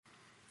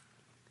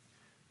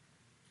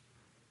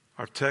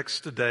Our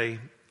text today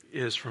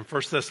is from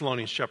 1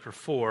 Thessalonians chapter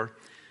 4,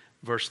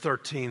 verse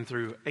 13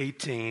 through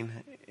 18,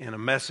 and a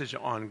message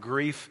on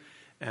grief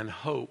and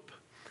hope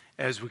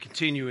as we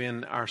continue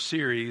in our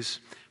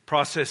series,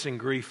 Processing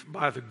Grief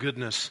by the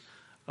Goodness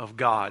of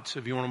God. So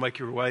if you want to make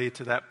your way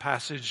to that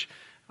passage,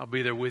 I'll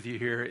be there with you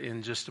here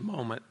in just a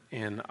moment,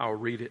 and I'll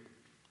read it.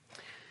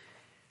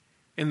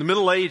 In the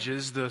Middle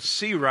Ages, the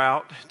sea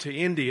route to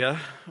India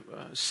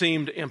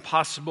seemed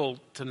impossible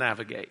to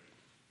navigate.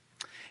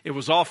 It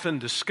was often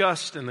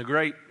discussed in the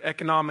great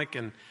economic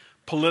and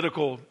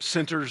political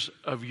centers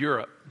of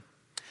Europe.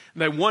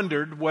 They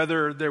wondered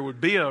whether there would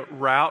be a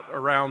route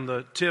around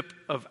the tip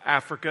of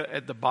Africa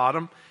at the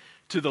bottom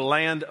to the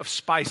land of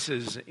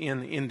spices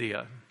in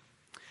India.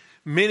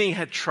 Many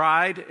had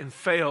tried and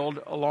failed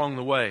along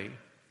the way.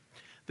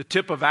 The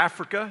tip of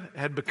Africa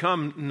had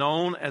become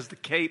known as the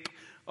Cape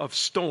of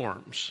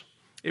Storms.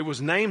 It was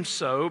named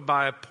so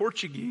by a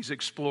Portuguese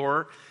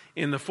explorer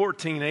in the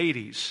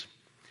 1480s.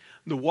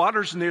 The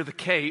waters near the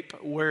Cape,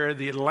 where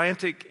the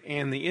Atlantic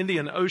and the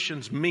Indian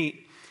Oceans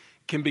meet,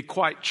 can be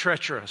quite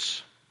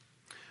treacherous.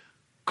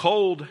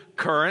 Cold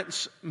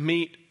currents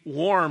meet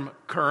warm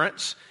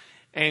currents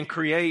and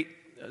create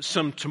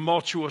some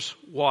tumultuous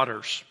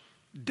waters,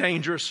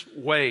 dangerous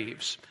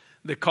waves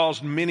that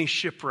caused many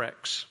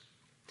shipwrecks.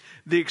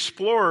 The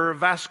explorer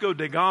Vasco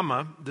da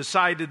Gama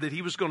decided that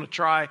he was going to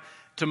try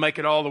to make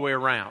it all the way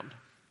around.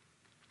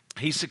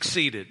 He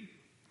succeeded.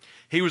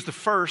 He was the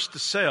first to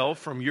sail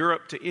from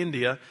Europe to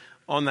India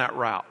on that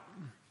route.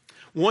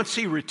 Once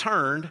he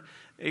returned,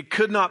 it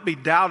could not be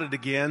doubted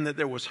again that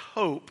there was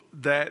hope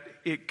that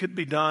it could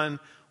be done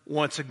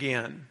once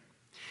again.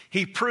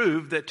 He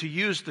proved that to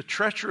use the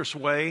treacherous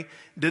way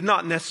did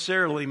not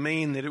necessarily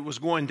mean that it was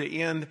going to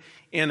end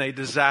in a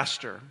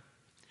disaster.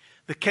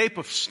 The Cape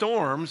of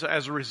Storms,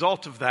 as a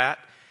result of that,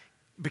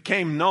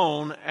 became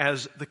known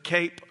as the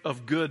Cape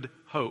of Good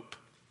Hope.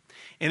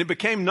 And it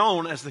became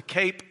known as the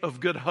Cape of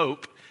Good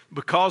Hope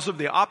because of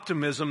the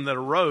optimism that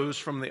arose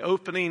from the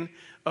opening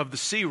of the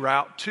sea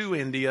route to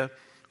India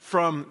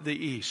from the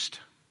east.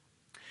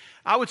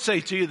 I would say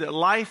to you that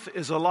life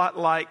is a lot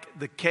like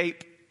the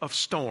Cape of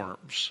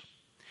Storms,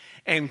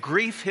 and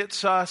grief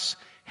hits us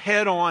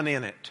head on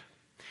in it.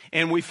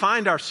 And we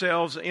find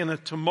ourselves in a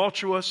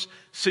tumultuous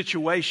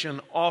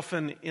situation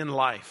often in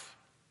life.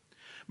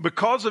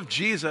 Because of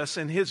Jesus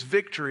and his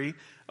victory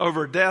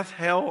over death,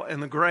 hell,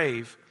 and the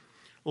grave,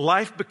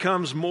 life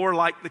becomes more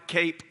like the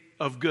Cape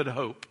of Good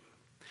Hope.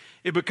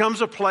 It becomes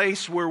a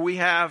place where we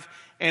have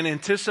an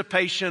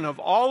anticipation of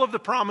all of the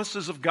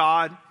promises of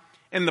God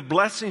and the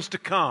blessings to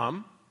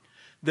come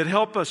that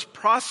help us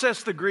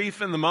process the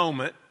grief in the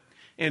moment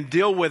and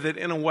deal with it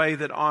in a way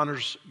that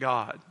honors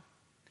God.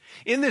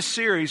 In this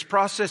series,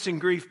 Processing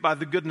Grief by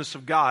the Goodness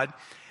of God,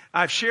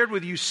 I've shared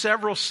with you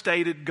several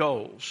stated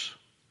goals.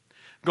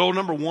 Goal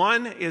number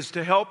 1 is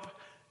to help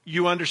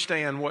you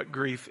understand what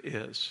grief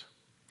is.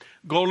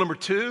 Goal number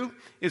 2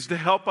 is to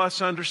help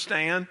us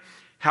understand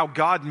how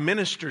God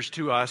ministers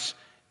to us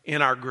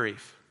in our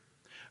grief.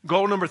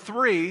 Goal number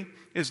 3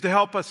 is to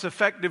help us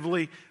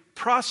effectively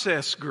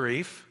process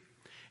grief.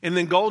 And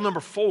then goal number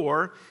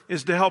 4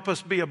 is to help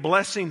us be a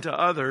blessing to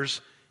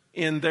others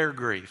in their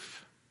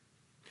grief.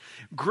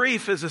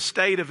 Grief is a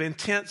state of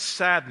intense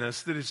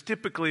sadness that is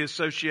typically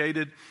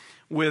associated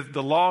with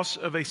the loss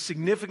of a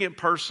significant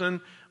person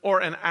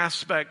or an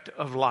aspect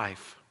of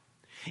life.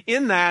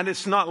 In that,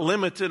 it's not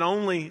limited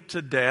only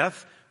to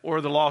death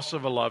or the loss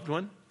of a loved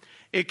one.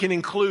 It can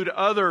include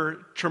other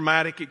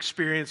traumatic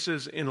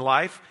experiences in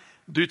life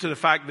due to the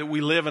fact that we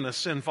live in a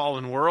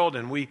sin-fallen world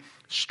and we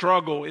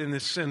struggle in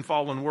this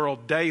sin-fallen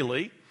world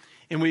daily,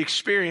 and we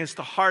experience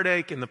the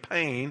heartache and the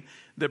pain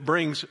that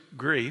brings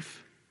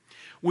grief.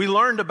 We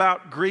learned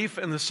about grief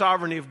and the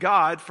sovereignty of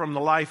God from the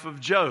life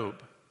of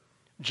Job.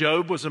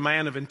 Job was a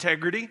man of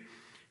integrity.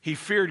 He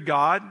feared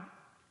God.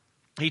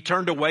 He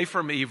turned away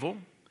from evil.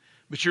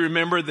 But you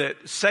remember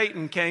that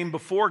Satan came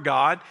before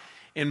God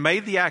and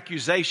made the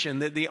accusation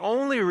that the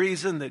only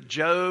reason that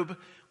Job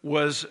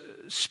was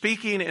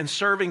speaking and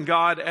serving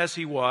God as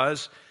he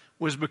was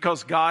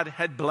because God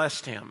had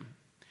blessed him.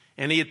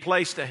 And he had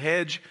placed a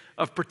hedge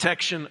of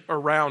protection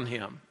around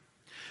him.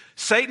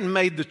 Satan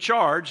made the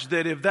charge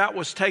that if that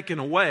was taken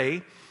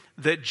away,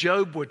 that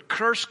Job would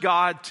curse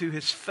God to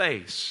his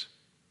face.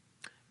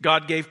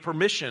 God gave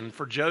permission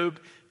for Job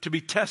to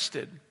be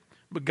tested.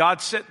 But God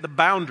set the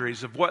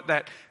boundaries of what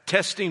that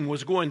testing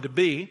was going to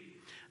be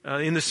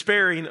in the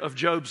sparing of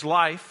Job's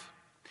life.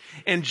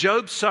 And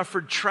Job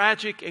suffered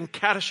tragic and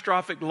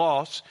catastrophic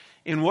loss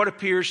in what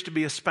appears to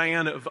be a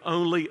span of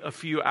only a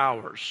few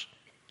hours.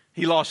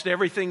 He lost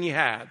everything he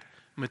had.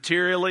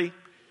 Materially,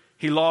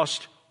 he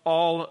lost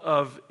all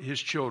of his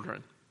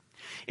children.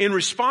 In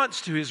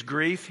response to his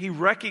grief, he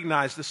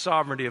recognized the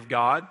sovereignty of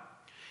God.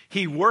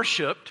 He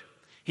worshiped.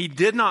 He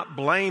did not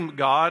blame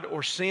God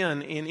or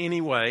sin in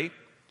any way.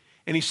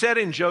 And he said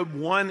in Job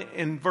 1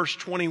 and verse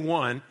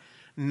 21,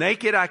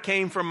 "Naked I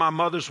came from my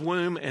mother's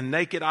womb, and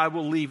naked I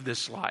will leave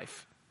this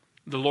life.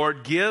 The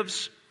Lord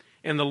gives,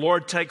 and the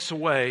Lord takes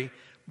away.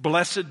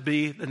 Blessed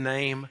be the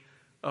name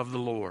of the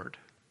Lord.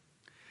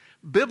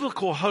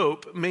 Biblical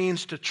hope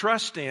means to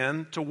trust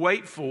in, to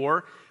wait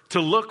for, to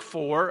look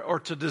for, or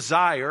to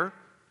desire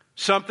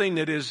something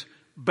that is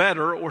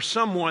better or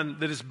someone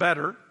that is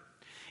better.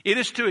 It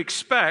is to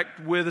expect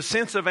with a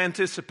sense of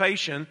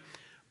anticipation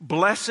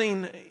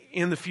blessing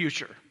in the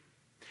future.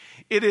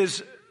 It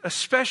is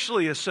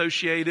especially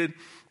associated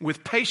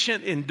with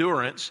patient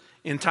endurance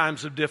in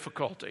times of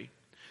difficulty.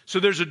 So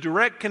there's a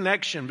direct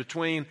connection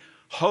between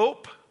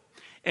hope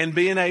and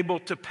being able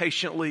to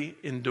patiently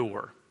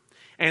endure.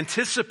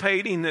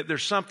 Anticipating that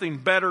there's something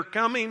better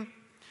coming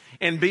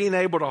and being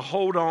able to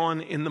hold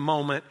on in the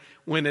moment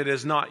when it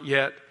has not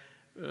yet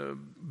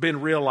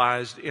been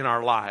realized in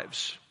our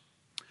lives.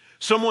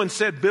 Someone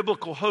said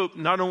biblical hope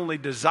not only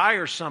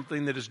desires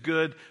something that is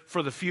good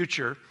for the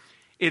future,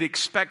 it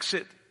expects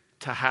it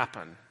to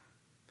happen.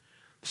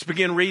 Let's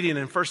begin reading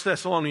in 1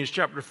 Thessalonians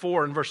chapter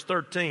 4 and verse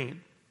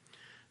 13.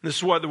 This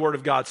is what the Word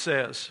of God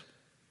says.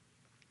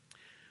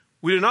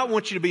 We do not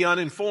want you to be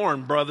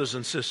uninformed, brothers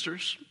and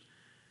sisters,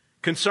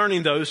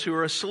 concerning those who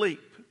are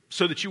asleep,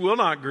 so that you will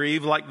not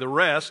grieve like the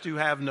rest who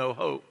have no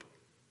hope.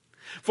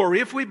 For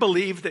if we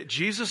believe that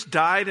Jesus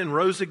died and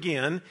rose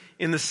again,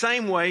 in the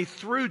same way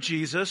through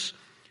Jesus,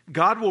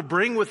 God will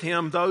bring with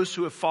him those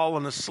who have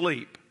fallen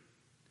asleep.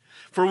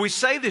 For we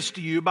say this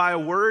to you by a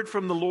word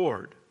from the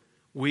Lord.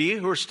 We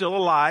who are still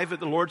alive at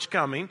the Lord's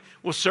coming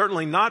will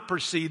certainly not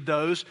precede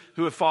those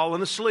who have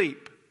fallen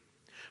asleep.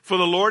 For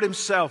the Lord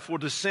himself will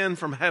descend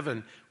from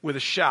heaven with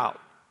a shout,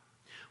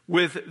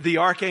 with the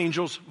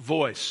archangel's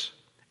voice,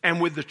 and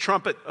with the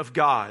trumpet of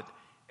God,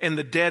 and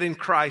the dead in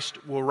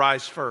Christ will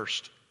rise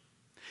first.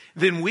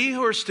 Then we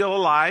who are still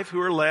alive,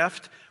 who are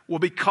left, will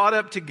be caught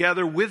up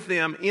together with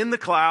them in the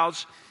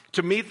clouds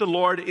to meet the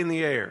Lord in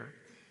the air.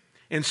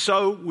 And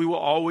so we will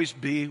always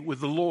be with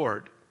the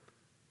Lord.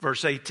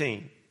 Verse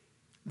 18.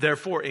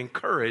 Therefore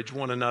encourage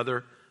one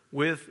another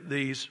with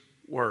these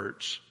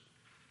words.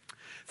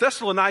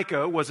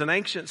 Thessalonica was an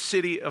ancient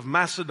city of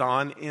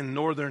Macedon in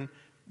northern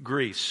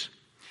Greece.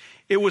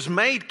 It was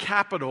made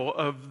capital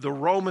of the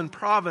Roman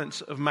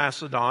province of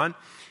Macedon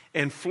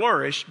and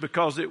flourished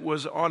because it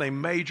was on a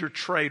major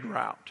trade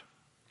route.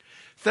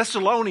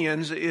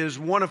 Thessalonians is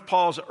one of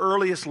Paul's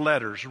earliest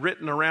letters,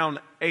 written around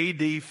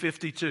AD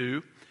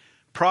 52,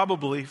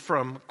 probably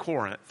from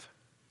Corinth.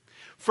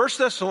 1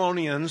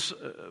 Thessalonians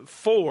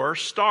 4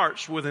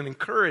 starts with an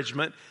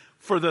encouragement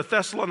for the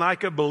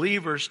Thessalonica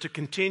believers to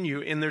continue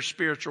in their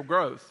spiritual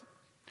growth.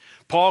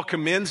 Paul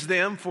commends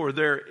them for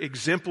their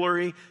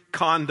exemplary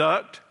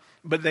conduct,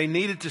 but they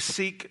needed to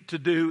seek to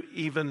do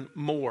even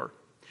more.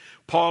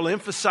 Paul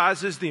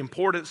emphasizes the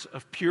importance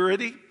of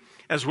purity,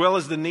 as well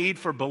as the need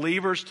for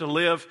believers to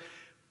live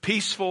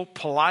peaceful,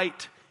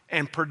 polite,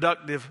 and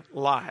productive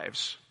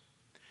lives.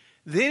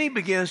 Then he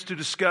begins to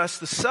discuss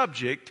the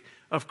subject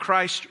of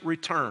Christ's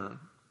return.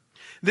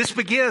 This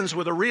begins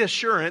with a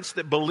reassurance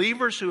that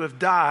believers who have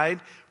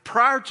died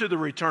prior to the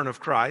return of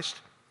Christ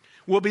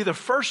will be the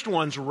first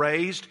ones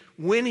raised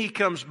when he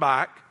comes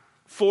back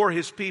for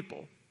his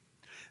people.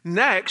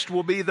 Next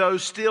will be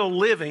those still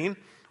living,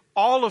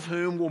 all of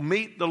whom will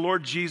meet the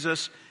Lord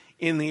Jesus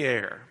in the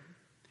air.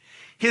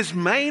 His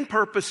main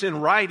purpose in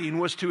writing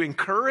was to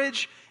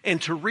encourage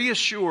and to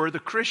reassure the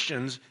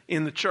Christians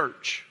in the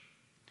church.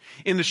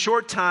 In the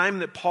short time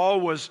that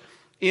Paul was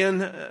in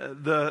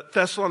the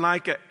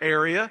Thessalonica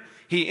area,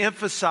 he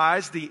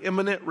emphasized the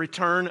imminent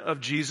return of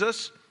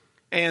Jesus,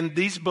 and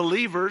these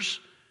believers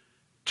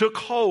took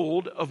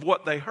hold of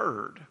what they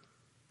heard.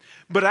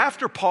 But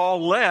after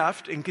Paul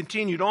left and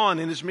continued on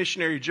in his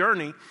missionary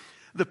journey,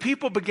 the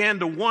people began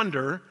to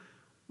wonder,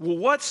 well,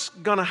 what's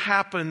going to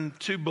happen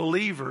to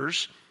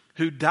believers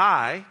who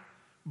die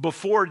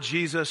before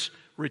Jesus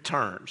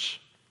returns?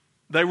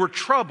 They were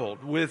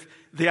troubled with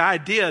the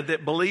idea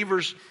that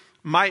believers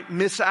might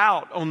miss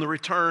out on the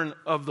return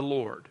of the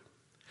Lord.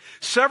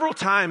 Several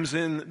times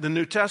in the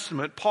New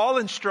Testament, Paul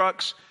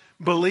instructs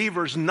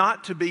believers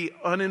not to be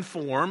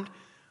uninformed,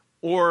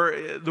 or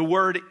the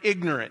word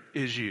ignorant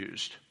is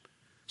used.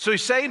 So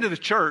he's saying to the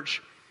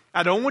church,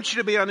 I don't want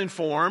you to be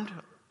uninformed,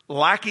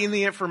 lacking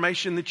the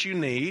information that you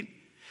need.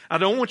 I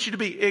don't want you to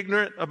be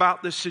ignorant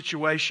about this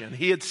situation.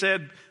 He had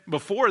said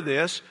before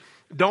this,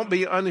 don't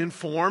be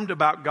uninformed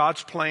about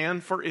God's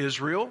plan for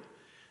Israel.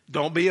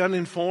 Don't be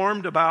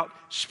uninformed about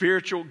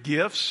spiritual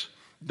gifts.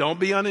 Don't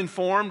be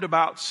uninformed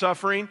about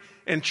suffering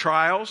and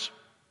trials.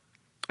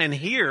 And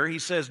here he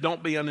says,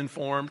 don't be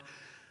uninformed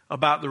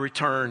about the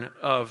return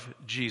of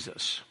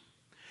Jesus.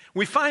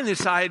 We find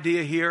this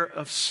idea here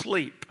of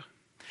sleep.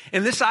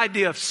 And this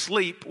idea of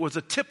sleep was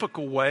a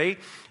typical way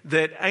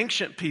that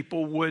ancient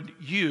people would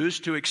use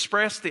to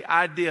express the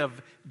idea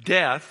of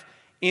death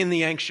in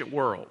the ancient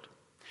world.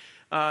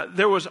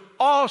 There was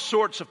all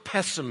sorts of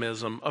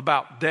pessimism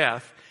about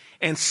death,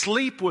 and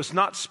sleep was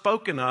not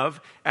spoken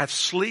of as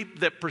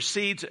sleep that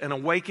precedes an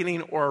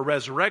awakening or a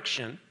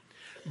resurrection,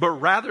 but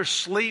rather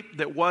sleep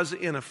that was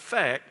in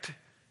effect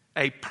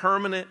a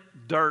permanent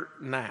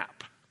dirt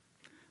nap.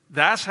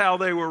 That's how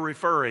they were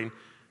referring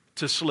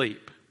to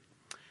sleep.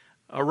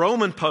 A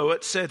Roman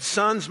poet said,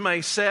 "Suns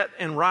may set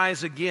and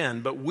rise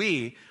again, but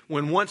we,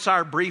 when once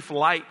our brief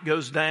light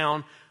goes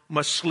down,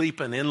 must sleep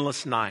an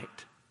endless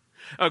night."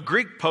 A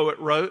Greek poet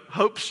wrote,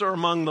 "Hopes are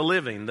among the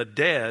living, the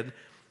dead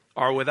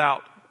are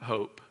without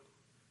hope."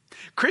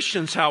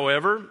 Christians,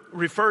 however,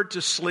 referred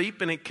to sleep,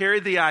 and it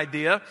carried the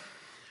idea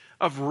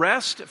of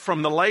rest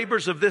from the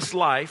labors of this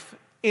life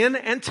in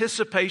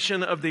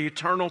anticipation of the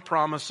eternal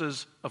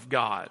promises of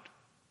God.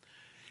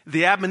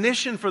 The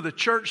admonition for the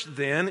church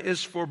then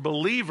is for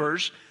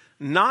believers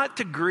not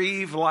to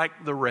grieve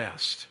like the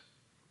rest.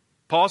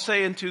 Paul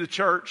saying to the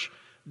church,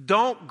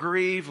 don't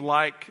grieve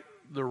like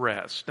the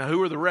rest. Now,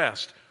 who are the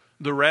rest?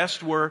 The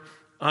rest were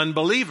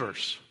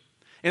unbelievers.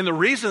 And the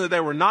reason that they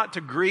were not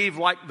to grieve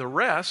like the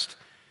rest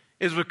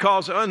is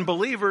because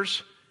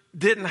unbelievers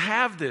didn't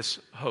have this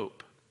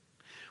hope.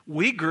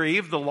 We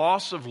grieve the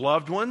loss of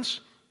loved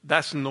ones.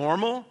 That's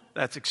normal.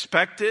 That's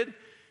expected.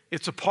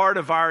 It's a part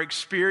of our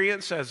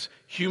experience as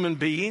human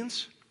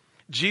beings.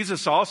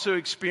 Jesus also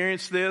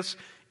experienced this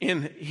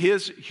in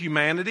his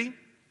humanity.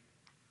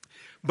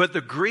 But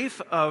the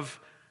grief of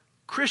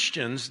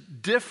Christians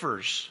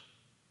differs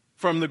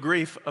from the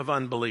grief of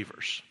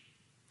unbelievers.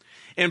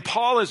 And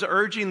Paul is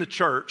urging the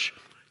church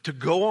to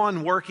go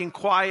on working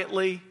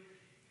quietly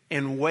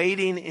and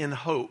waiting in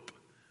hope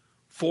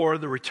for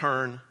the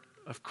return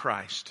of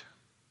Christ.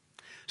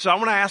 So I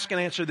want to ask and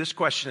answer this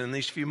question in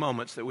these few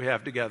moments that we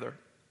have together.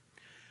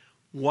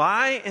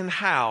 Why and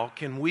how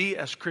can we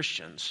as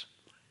Christians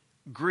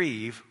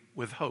grieve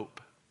with hope?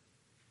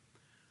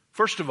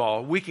 First of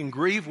all, we can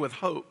grieve with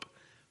hope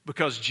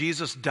because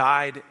Jesus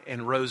died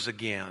and rose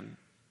again.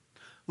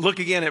 Look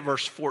again at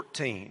verse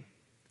 14.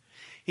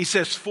 He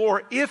says,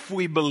 "For if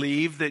we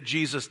believe that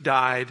Jesus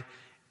died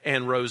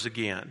and rose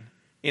again,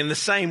 in the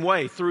same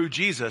way, through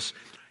Jesus,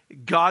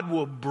 God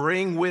will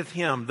bring with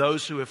him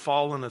those who have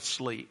fallen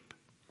asleep."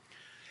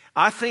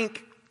 I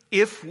think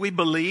 "if we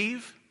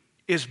believe"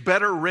 is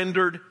better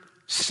rendered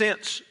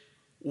 "since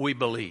we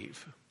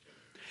believe."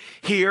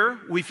 Here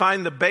we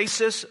find the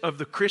basis of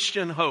the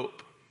Christian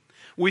hope.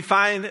 We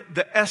find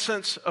the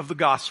essence of the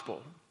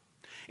gospel,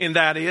 and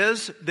that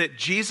is that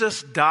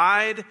Jesus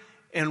died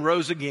and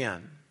rose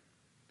again.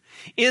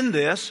 In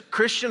this,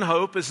 Christian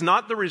hope is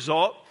not the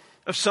result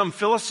of some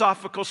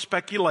philosophical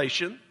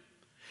speculation.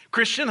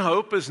 Christian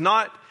hope is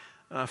not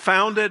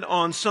founded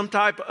on some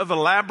type of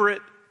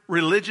elaborate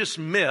religious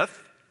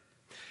myth.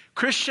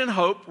 Christian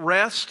hope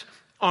rests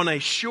on a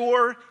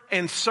sure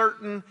and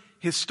certain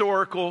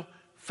historical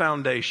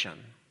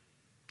foundation.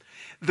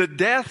 The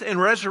death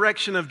and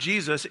resurrection of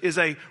Jesus is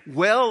a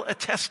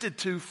well-attested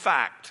to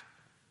fact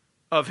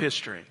of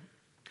history.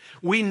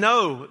 We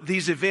know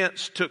these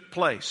events took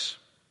place.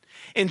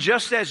 And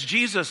just as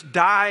Jesus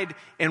died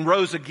and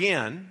rose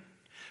again,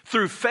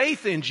 through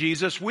faith in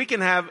Jesus, we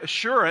can have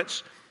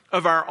assurance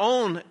of our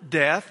own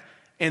death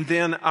and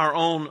then our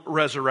own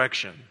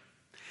resurrection.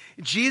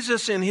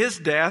 Jesus in his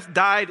death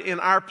died in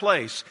our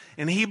place,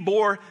 and he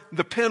bore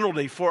the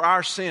penalty for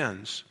our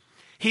sins.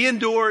 He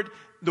endured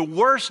the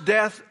worst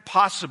death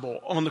possible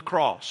on the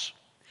cross.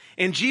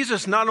 And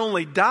Jesus not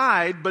only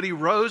died, but he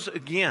rose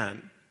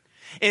again.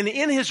 And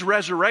in his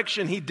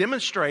resurrection, he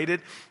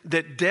demonstrated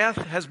that death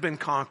has been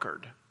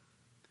conquered.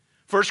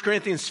 1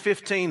 Corinthians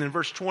 15 and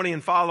verse 20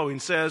 and following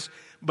says,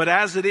 "But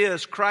as it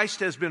is, Christ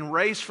has been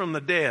raised from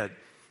the dead,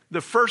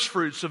 the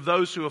firstfruits of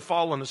those who have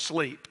fallen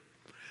asleep.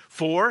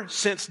 For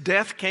since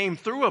death came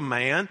through a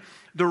man,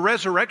 the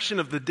resurrection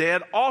of the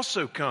dead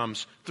also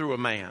comes through a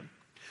man.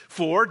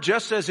 For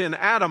just as in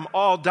Adam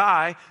all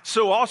die,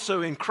 so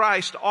also in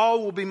Christ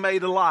all will be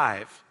made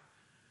alive,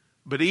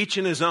 but each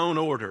in his own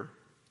order.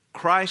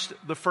 Christ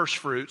the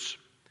firstfruits,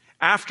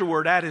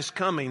 afterward at his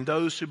coming,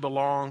 those who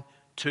belong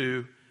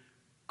to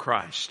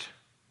Christ."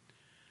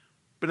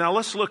 But now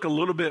let's look a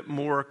little bit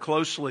more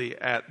closely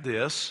at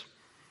this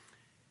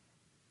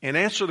and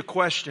answer the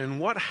question,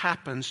 what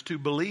happens to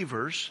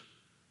believers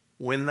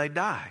when they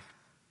die?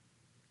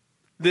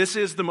 This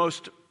is the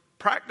most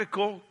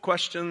practical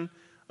question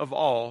of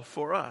all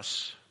for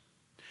us.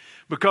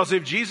 Because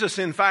if Jesus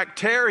in fact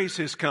tarries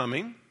his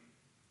coming,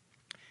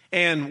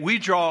 and we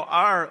draw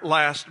our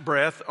last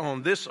breath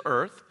on this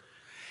earth,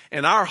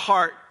 and our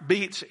heart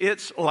beats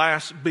its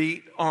last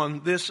beat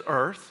on this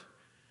earth,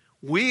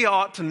 we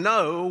ought to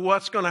know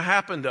what's going to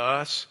happen to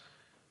us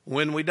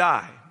when we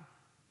die.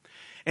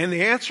 And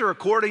the answer,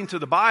 according to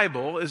the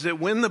Bible, is that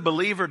when the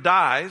believer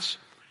dies,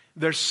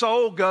 their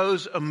soul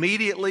goes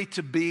immediately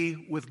to be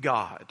with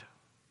God.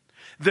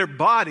 Their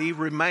body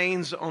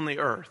remains on the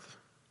earth.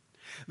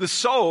 The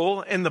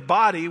soul and the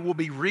body will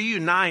be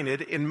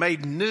reunited and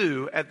made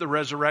new at the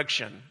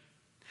resurrection.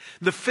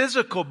 The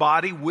physical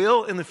body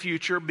will in the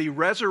future be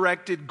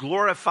resurrected,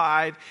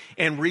 glorified,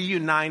 and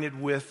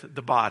reunited with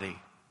the body.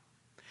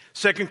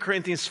 2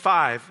 Corinthians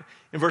 5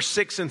 in verse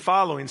 6 and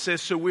following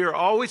says, "So we are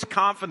always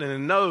confident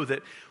and know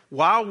that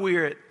while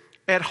we're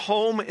at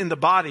home in the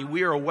body,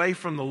 we are away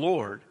from the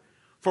Lord.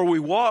 For we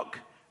walk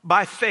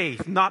by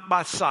faith, not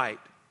by sight.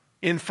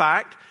 In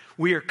fact,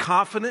 we are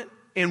confident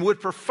and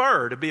would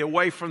prefer to be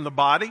away from the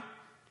body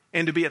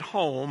and to be at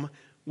home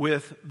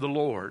with the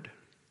Lord.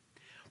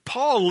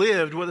 Paul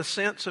lived with a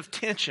sense of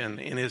tension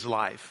in his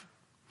life.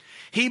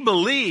 He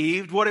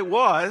believed what it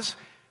was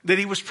that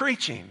he was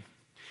preaching.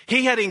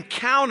 He had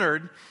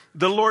encountered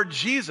the Lord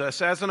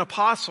Jesus as an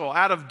apostle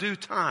out of due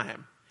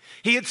time.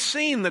 He had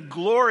seen the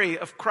glory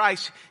of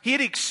Christ. He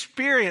had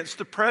experienced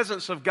the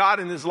presence of God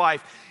in his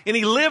life. And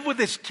he lived with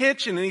this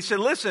tension. And he said,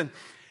 listen,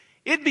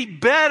 it'd be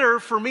better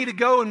for me to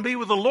go and be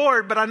with the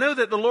Lord, but I know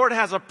that the Lord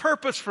has a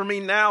purpose for me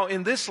now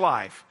in this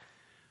life.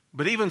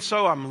 But even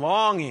so, I'm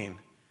longing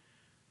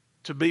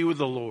to be with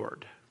the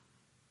Lord.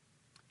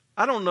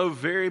 I don't know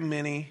very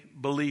many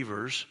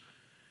believers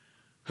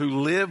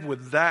who live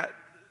with that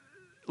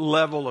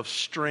level of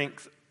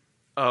strength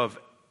of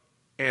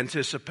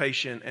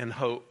anticipation and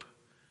hope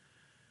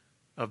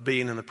of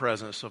being in the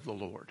presence of the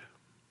Lord.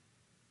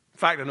 In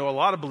fact, I know a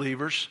lot of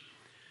believers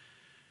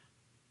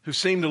who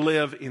seem to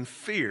live in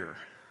fear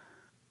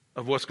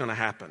of what's going to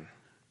happen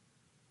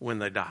when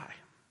they die.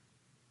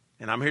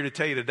 And I'm here to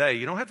tell you today,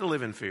 you don't have to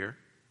live in fear.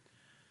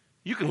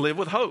 You can live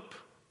with hope.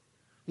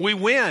 We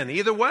win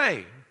either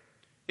way.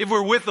 If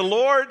we're with the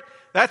Lord,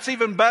 that's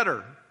even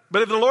better.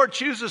 But if the Lord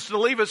chooses to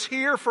leave us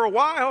here for a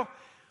while,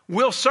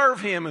 we'll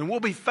serve Him and we'll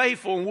be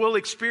faithful and we'll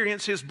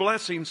experience His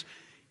blessings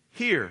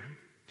here.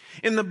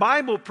 And the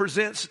Bible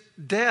presents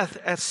death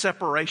as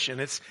separation.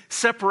 It's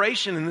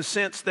separation in the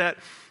sense that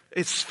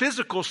it's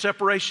physical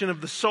separation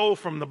of the soul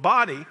from the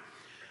body.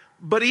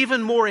 But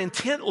even more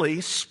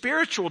intently,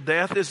 spiritual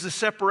death is the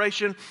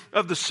separation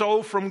of the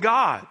soul from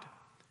God.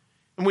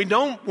 And we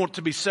don't want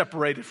to be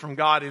separated from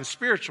God in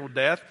spiritual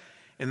death.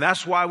 And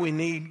that's why we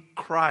need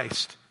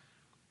Christ.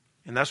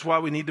 And that's why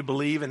we need to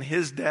believe in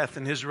His death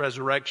and His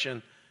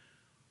resurrection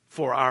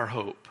for our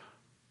hope.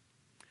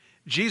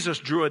 Jesus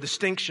drew a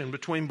distinction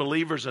between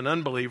believers and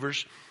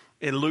unbelievers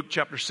in Luke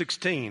chapter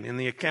 16 in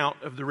the account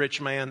of the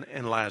rich man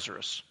and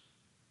Lazarus.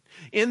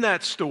 In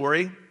that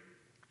story,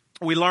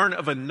 we learn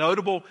of a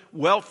notable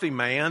wealthy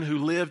man who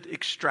lived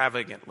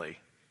extravagantly.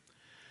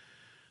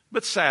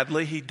 But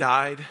sadly, he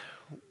died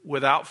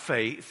without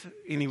faith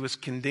and he was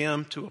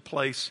condemned to a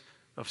place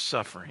of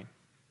suffering.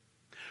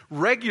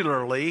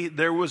 Regularly,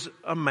 there was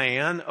a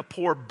man, a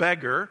poor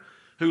beggar,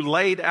 who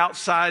laid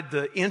outside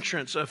the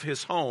entrance of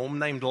his home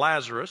named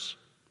Lazarus,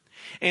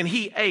 and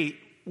he ate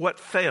what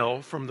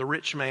fell from the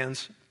rich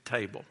man's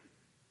table.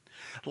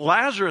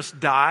 Lazarus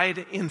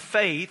died in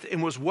faith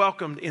and was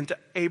welcomed into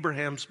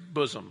Abraham's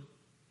bosom,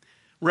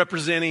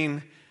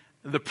 representing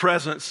the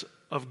presence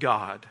of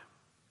God.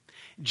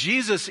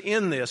 Jesus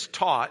in this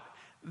taught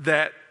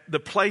that the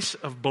place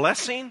of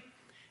blessing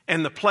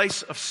and the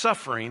place of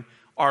suffering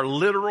are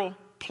literal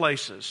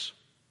places.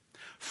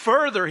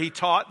 Further, he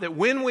taught that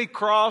when we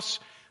cross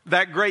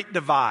that great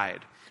divide,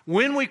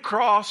 when we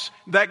cross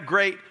that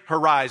great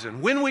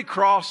horizon, when we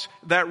cross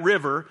that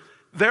river,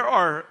 there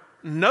are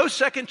no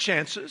second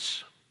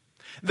chances.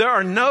 There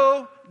are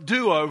no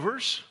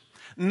do-overs.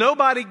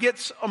 Nobody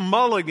gets a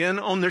mulligan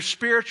on their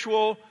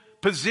spiritual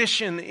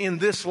position in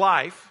this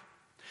life.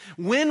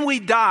 When we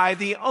die,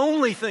 the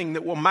only thing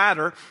that will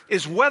matter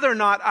is whether or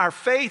not our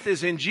faith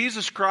is in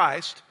Jesus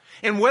Christ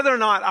and whether or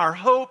not our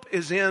hope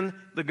is in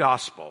the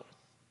gospel.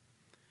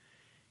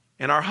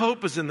 And our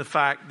hope is in the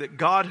fact that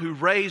God who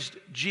raised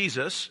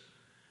Jesus,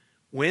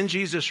 when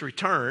Jesus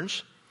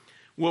returns,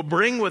 will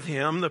bring with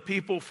Him the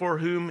people for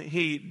whom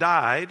He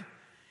died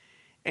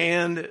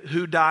and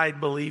who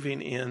died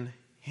believing in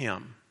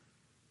Him.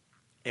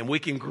 And we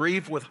can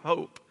grieve with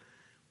hope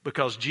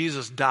because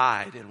Jesus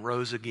died and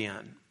rose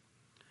again.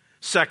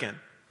 Second,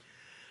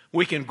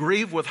 we can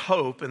grieve with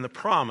hope in the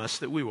promise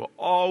that we will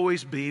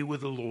always be with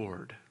the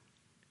Lord.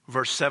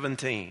 Verse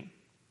 17.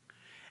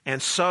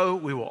 And so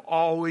we will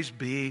always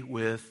be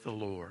with the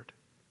Lord.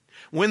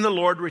 When the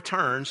Lord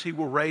returns, He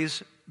will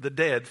raise the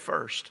dead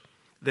first.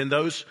 Then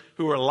those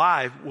who are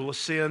alive will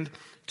ascend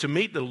to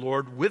meet the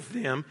Lord with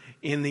them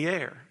in the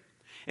air.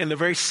 And the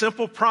very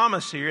simple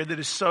promise here that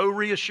is so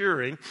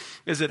reassuring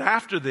is that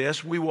after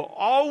this, we will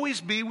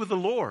always be with the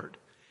Lord.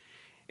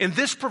 And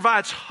this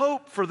provides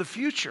hope for the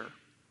future.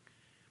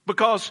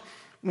 Because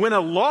when a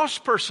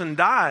lost person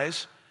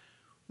dies,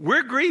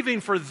 we're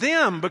grieving for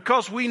them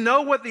because we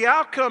know what the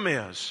outcome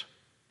is.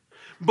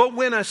 But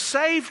when a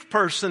saved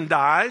person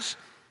dies,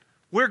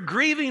 we're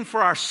grieving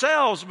for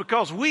ourselves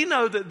because we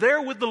know that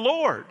they're with the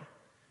Lord.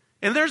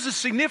 And there's a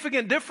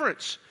significant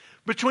difference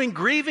between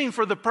grieving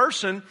for the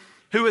person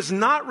who has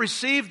not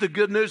received the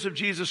good news of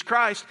Jesus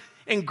Christ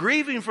and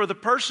grieving for the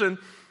person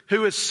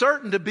who is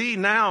certain to be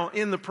now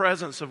in the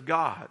presence of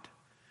God.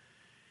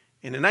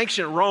 And in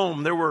ancient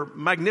Rome, there were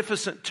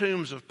magnificent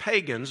tombs of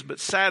pagans, but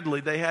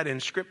sadly they had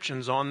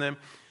inscriptions on them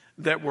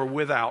that were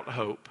without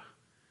hope.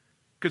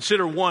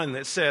 Consider one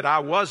that said, I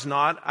was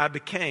not, I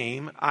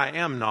became, I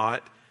am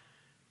not,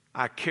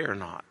 I care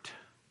not.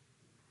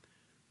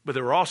 But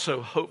there were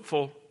also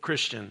hopeful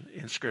Christian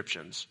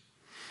inscriptions.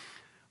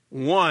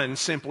 One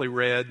simply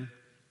read,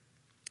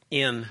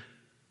 in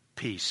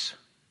peace.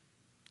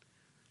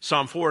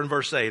 Psalm 4 and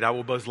verse 8, I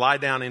will both lie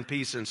down in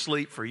peace and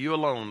sleep, for you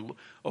alone,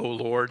 O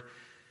Lord,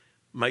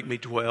 make me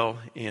dwell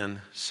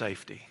in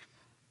safety.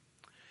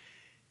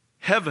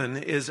 Heaven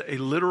is a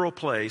literal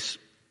place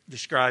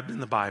described in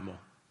the Bible.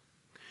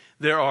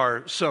 There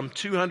are some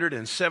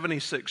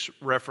 276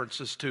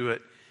 references to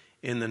it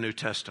in the New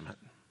Testament.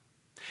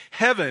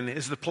 Heaven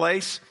is the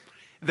place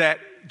that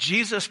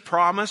Jesus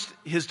promised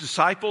his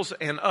disciples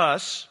and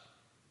us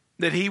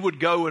that he would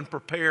go and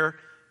prepare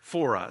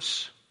for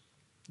us.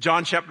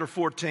 John chapter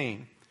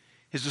 14.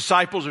 His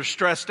disciples are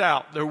stressed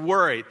out. They're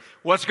worried.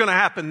 What's going to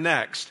happen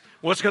next?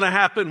 What's going to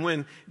happen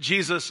when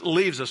Jesus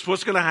leaves us?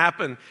 What's going to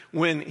happen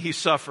when he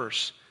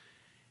suffers?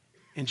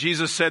 And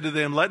Jesus said to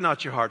them, "Let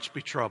not your hearts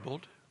be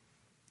troubled.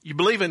 You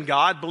believe in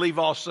God, believe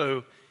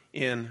also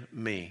in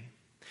me.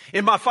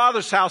 In my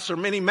Father's house are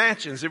many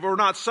mansions. If it were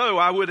not so,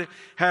 I would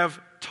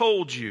have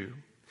told you.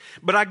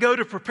 But I go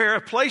to prepare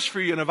a place for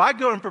you. And if I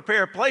go and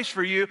prepare a place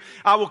for you,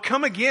 I will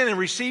come again and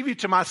receive you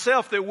to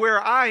myself, that where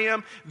I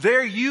am,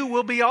 there you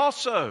will be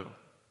also."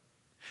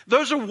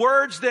 Those are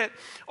words that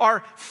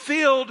are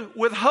filled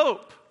with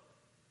hope.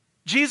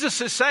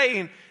 Jesus is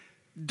saying,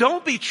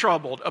 don't be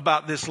troubled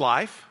about this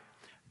life.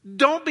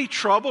 Don't be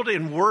troubled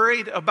and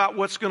worried about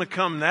what's going to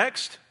come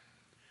next.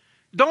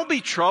 Don't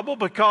be troubled,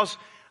 because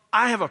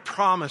I have a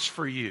promise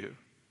for you.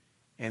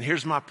 And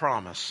here's my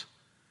promise.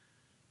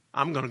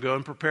 I'm going to go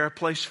and prepare a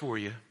place for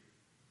you.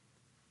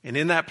 And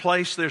in that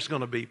place, there's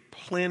going to be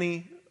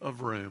plenty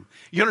of room.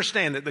 You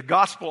understand that the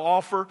gospel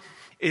offer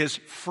is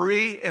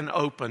free and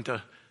open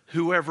to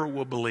whoever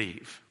will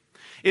believe.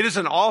 It is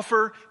an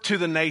offer to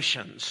the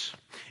nations.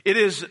 It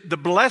is the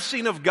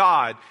blessing of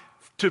God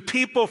to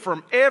people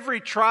from every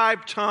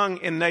tribe,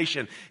 tongue, and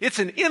nation. It's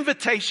an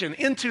invitation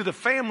into the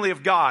family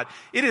of God.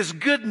 It is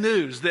good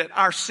news that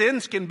our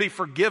sins can be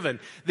forgiven,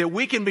 that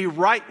we can be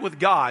right with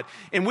God,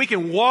 and we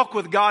can walk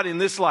with God in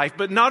this life.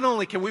 But not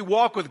only can we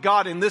walk with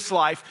God in this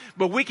life,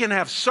 but we can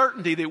have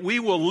certainty that we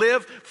will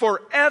live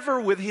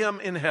forever with him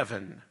in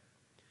heaven.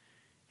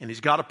 And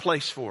he's got a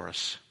place for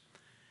us.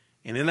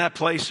 And in that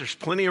place, there's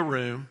plenty of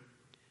room.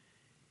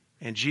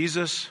 And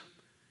Jesus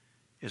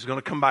is going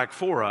to come back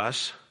for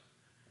us.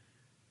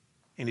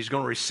 And he's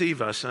going to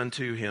receive us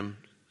unto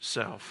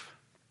himself.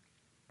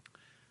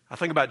 I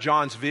think about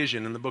John's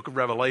vision in the book of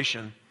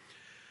Revelation.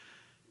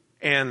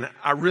 And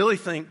I really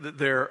think that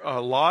there are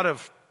a lot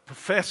of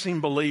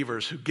professing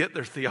believers who get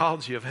their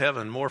theology of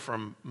heaven more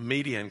from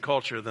media and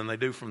culture than they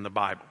do from the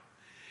Bible.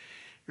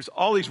 There's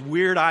all these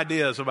weird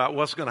ideas about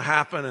what's going to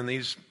happen and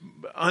these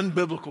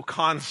unbiblical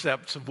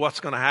concepts of what's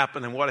going to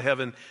happen and what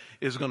heaven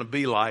is going to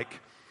be like.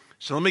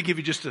 So let me give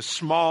you just a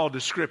small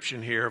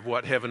description here of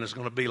what heaven is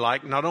going to be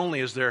like. Not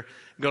only is there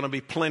going to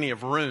be plenty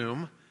of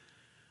room,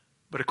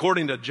 but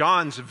according to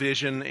John's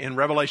vision in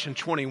Revelation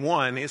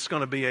 21, it's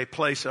going to be a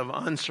place of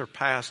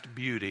unsurpassed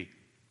beauty.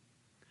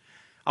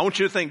 I want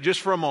you to think just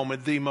for a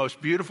moment the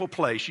most beautiful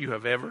place you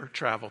have ever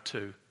traveled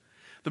to.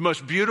 The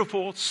most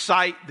beautiful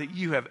sight that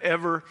you have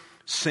ever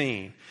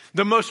seen.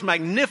 The most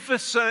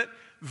magnificent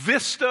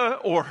vista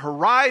or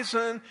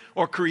horizon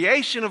or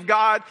creation of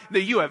God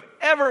that you have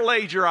ever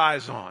laid your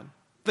eyes on.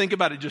 Think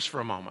about it just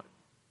for a moment.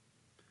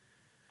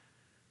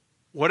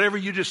 Whatever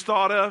you just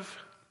thought of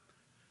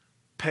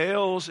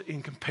pales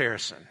in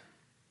comparison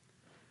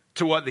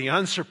to what the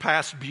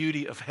unsurpassed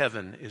beauty of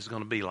heaven is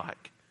going to be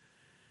like.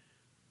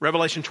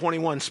 Revelation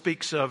 21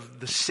 speaks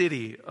of the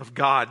city of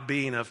God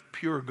being of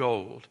pure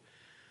gold,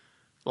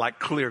 like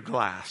clear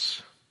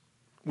glass,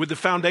 with the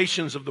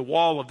foundations of the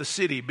wall of the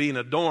city being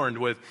adorned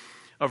with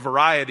a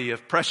variety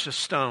of precious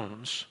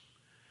stones,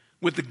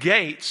 with the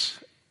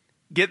gates,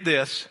 get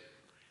this,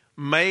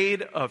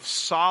 made of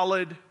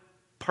solid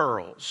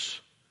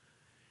pearls,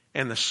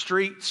 and the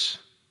streets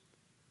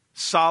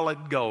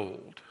solid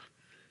gold.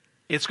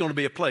 It's going to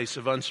be a place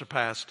of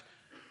unsurpassed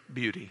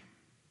beauty.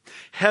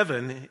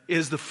 Heaven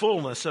is the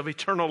fullness of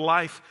eternal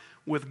life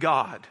with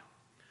God.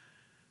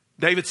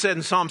 David said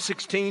in Psalm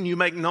 16, "You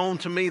make known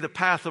to me the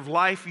path of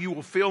life. You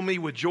will fill me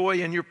with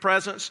joy in your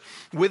presence,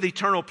 with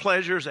eternal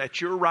pleasures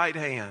at your right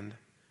hand."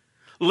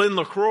 Lynn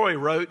LaCroix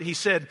wrote, he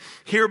said,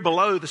 "Here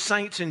below the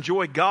saints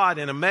enjoy God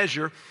in a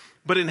measure,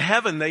 but in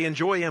heaven they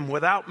enjoy him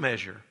without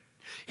measure.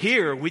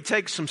 Here we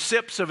take some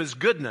sips of his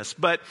goodness,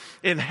 but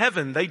in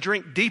heaven they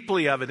drink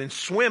deeply of it and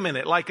swim in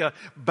it like a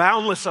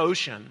boundless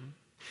ocean.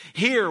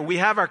 Here we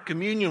have our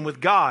communion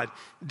with God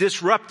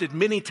disrupted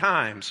many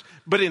times,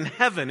 but in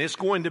heaven it's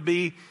going to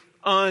be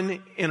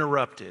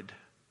uninterrupted.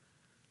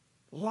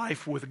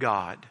 Life with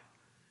God."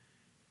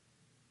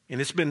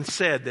 And it's been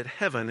said that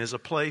heaven is a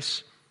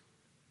place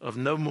of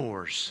no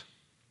mores.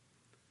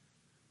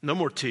 No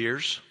more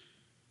tears.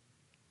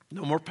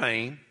 No more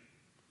pain.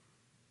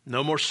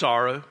 No more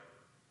sorrow.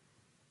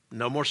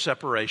 No more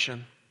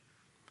separation.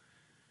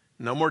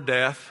 No more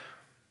death.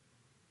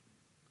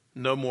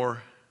 No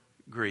more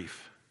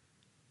grief.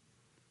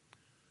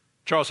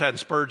 Charles Haddon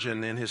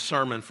Spurgeon, in his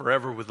sermon,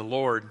 Forever with the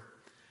Lord,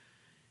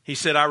 he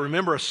said, "I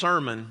remember a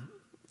sermon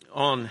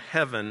on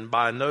heaven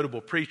by a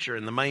notable preacher,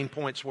 and the main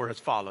points were as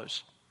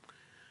follows: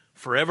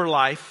 forever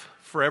life,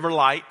 forever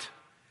light,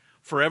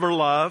 forever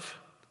love,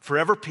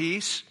 forever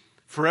peace,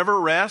 forever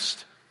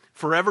rest,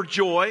 forever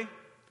joy.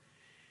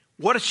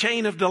 What a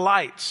chain of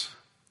delights.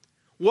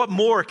 What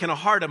more can a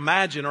heart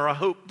imagine or a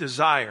hope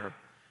desire?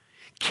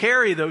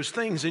 Carry those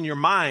things in your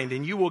mind,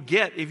 and you will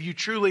get, if you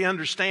truly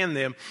understand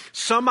them,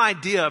 some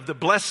idea of the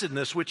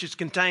blessedness which is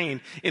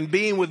contained in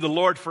being with the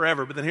Lord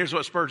forever. But then here's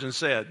what Spurgeon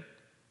said.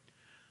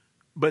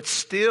 But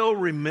still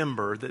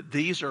remember that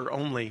these are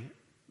only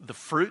the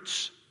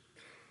fruits.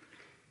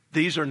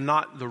 These are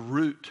not the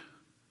root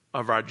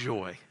of our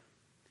joy.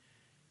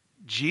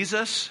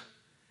 Jesus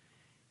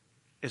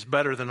is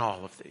better than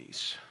all of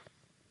these.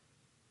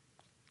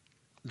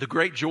 The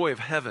great joy of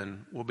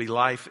heaven will be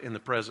life in the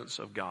presence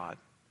of God.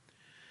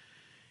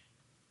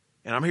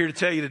 And I'm here to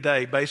tell you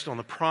today, based on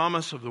the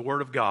promise of the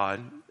Word of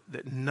God,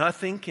 that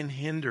nothing can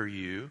hinder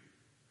you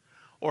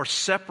or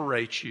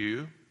separate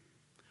you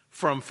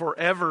from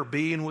forever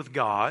being with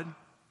God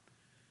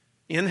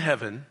in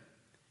heaven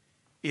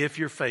if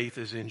your faith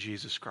is in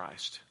Jesus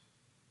Christ.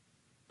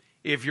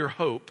 If your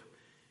hope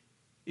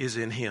is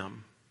in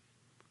Him.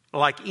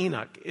 Like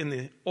Enoch in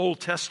the Old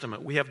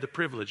Testament, we have the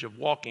privilege of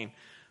walking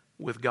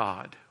with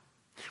God.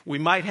 We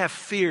might have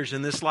fears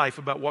in this life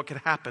about what could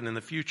happen in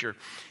the future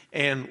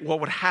and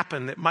what would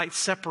happen that might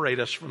separate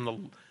us from the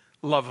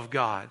love of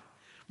God.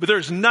 But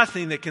there's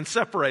nothing that can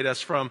separate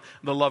us from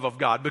the love of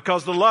God,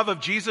 because the love of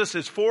Jesus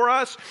is for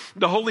us.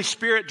 The Holy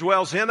Spirit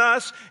dwells in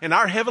us, and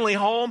our heavenly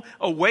home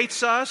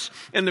awaits us.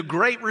 And the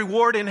great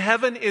reward in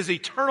heaven is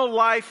eternal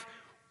life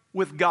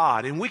with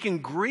God. And we can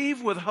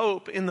grieve with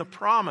hope in the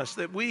promise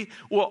that we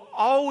will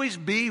always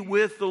be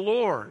with the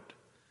Lord.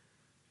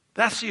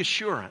 That's the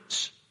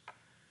assurance.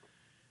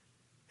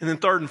 And then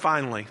third and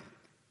finally,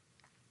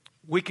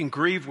 we can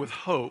grieve with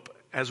hope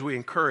as we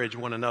encourage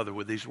one another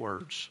with these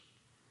words.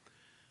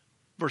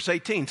 Verse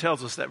 18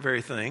 tells us that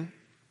very thing.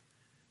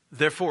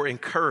 Therefore,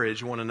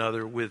 encourage one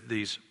another with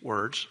these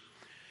words.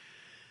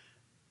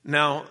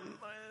 Now,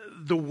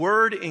 the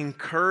word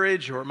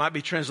encourage, or it might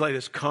be translated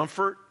as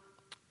comfort,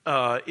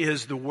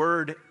 is the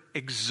word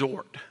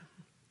exhort.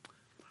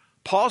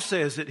 Paul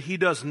says that he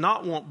does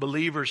not want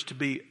believers to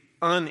be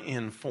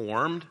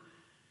uninformed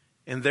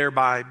and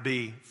thereby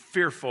be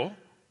fearful,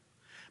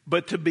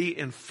 but to be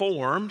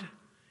informed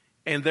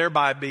and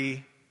thereby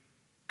be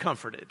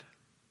comforted.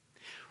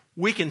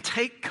 We can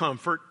take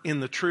comfort in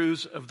the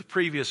truths of the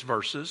previous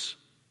verses.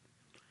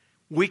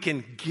 We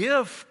can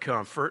give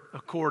comfort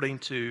according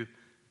to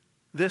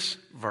this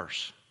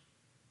verse.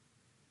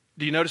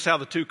 Do you notice how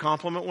the two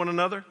complement one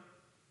another?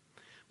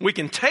 We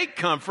can take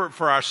comfort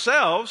for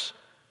ourselves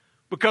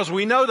because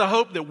we know the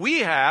hope that we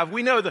have.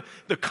 We know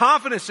the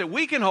confidence that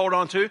we can hold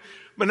on to.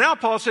 But now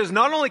Paul says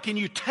not only can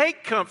you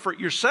take comfort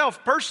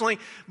yourself personally,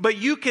 but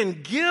you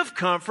can give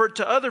comfort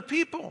to other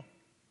people.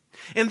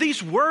 And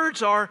these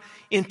words are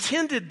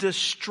intended to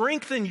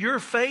strengthen your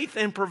faith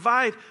and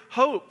provide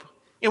hope.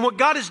 And what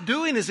God is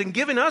doing is in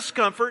giving us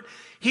comfort,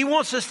 He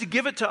wants us to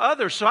give it to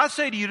others. So I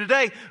say to you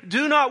today,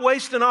 do not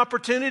waste an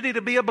opportunity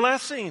to be a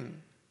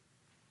blessing.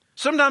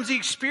 Sometimes the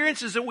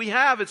experiences that we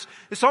have,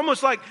 it's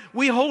almost like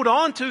we hold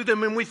on to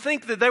them and we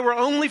think that they were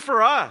only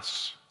for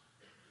us.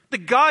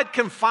 That God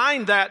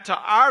confined that to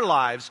our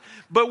lives.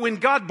 But when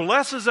God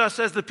blesses us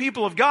as the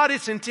people of God,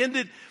 it's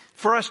intended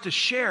for us to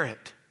share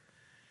it.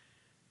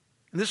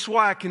 And this is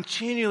why I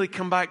continually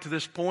come back to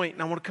this point,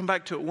 and I want to come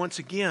back to it once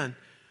again.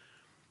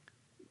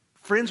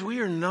 Friends,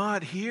 we are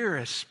not here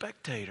as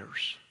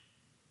spectators.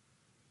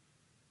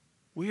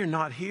 We are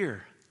not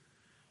here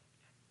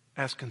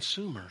as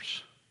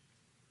consumers.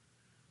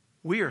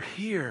 We are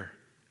here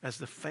as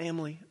the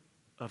family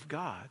of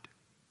God.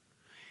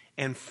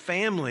 And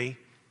family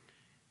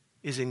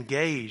is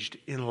engaged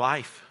in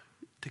life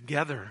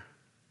together.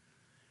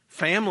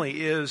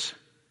 Family is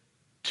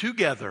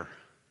together,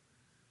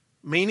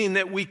 meaning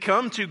that we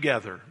come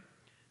together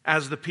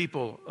as the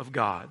people of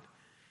God.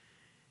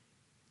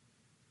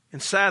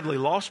 And sadly,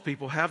 lost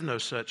people have no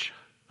such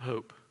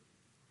hope.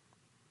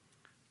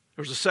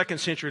 There was a 2nd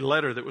century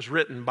letter that was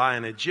written by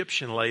an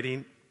Egyptian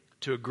lady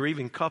to a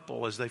grieving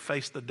couple as they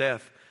faced the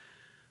death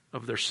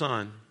of their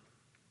son.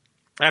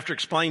 After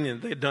explaining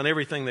that they had done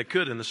everything they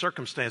could in the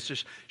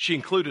circumstances, she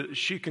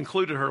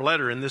concluded her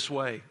letter in this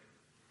way.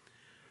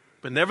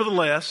 But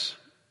nevertheless,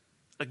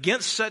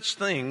 against such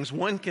things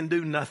one can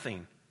do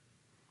nothing.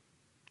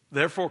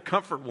 Therefore,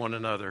 comfort one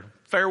another.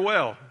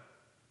 Farewell.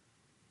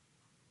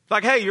 It's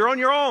like, hey, you're on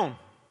your own.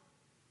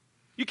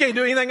 You can't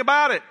do anything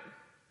about it.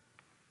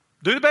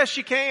 Do the best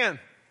you can.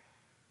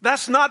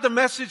 That's not the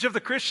message of the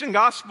Christian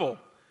gospel.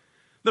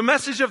 The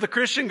message of the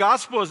Christian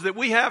gospel is that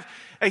we have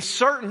a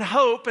certain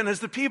hope, and as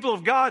the people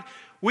of God,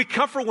 we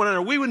comfort one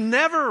another. We would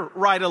never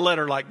write a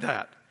letter like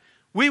that.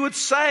 We would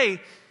say,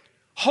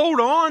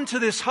 hold on to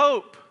this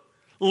hope.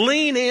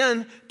 Lean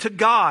in to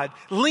God.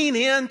 Lean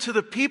in to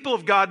the people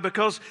of God,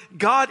 because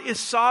God is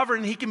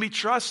sovereign. He can be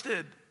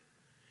trusted.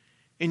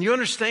 And you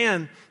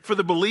understand, for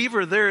the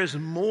believer, there is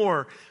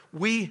more.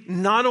 We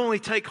not only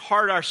take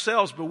heart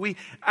ourselves, but we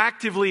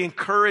actively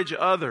encourage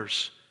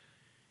others.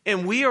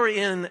 And we are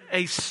in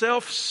a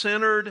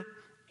self-centered,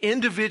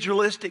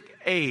 individualistic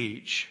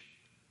age,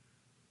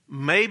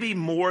 maybe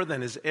more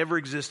than has ever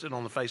existed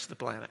on the face of the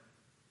planet.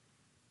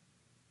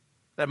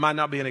 That might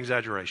not be an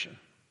exaggeration.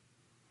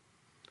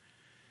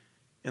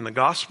 And the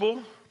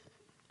gospel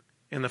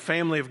and the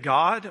family of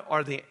God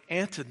are the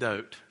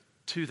antidote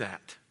to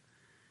that.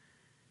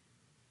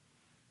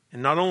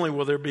 And not only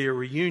will there be a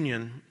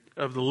reunion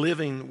of the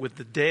living with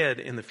the dead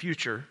in the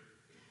future,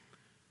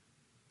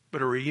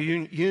 but a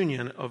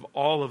reunion of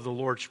all of the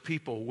Lord's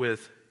people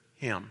with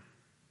Him.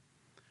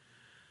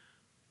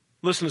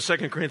 Listen to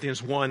 2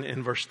 Corinthians 1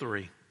 and verse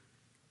 3.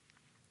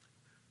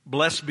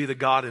 Blessed be the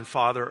God and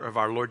Father of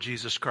our Lord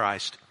Jesus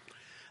Christ,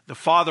 the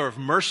Father of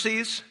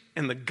mercies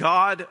and the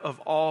God of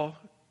all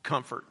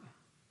comfort.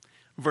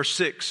 Verse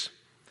 6.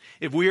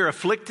 If we are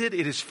afflicted,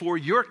 it is for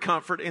your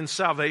comfort and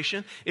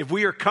salvation. If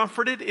we are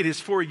comforted, it is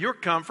for your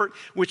comfort,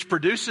 which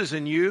produces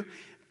in you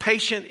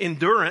patient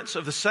endurance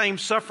of the same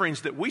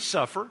sufferings that we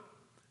suffer.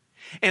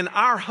 And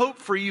our hope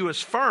for you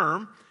is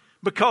firm,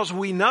 because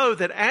we know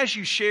that as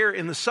you share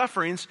in the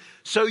sufferings,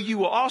 so you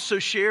will also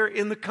share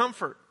in the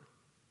comfort.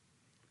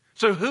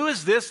 So who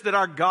is this that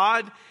our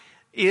God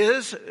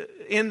is,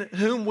 in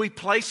whom we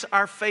place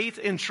our faith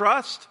and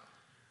trust?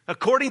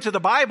 According to the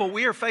Bible,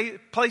 we are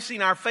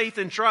placing our faith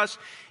and trust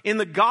in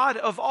the God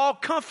of all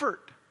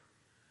comfort.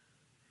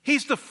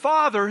 He's the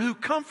Father who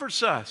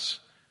comforts us.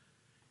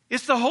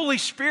 It's the Holy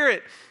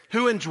Spirit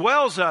who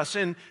indwells us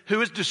and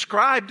who is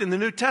described in the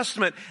New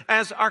Testament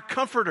as our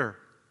comforter.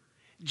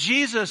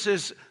 Jesus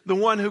is the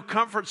one who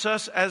comforts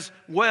us as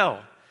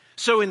well.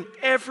 So in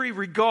every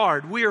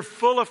regard, we are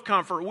full of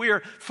comfort. We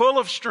are full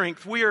of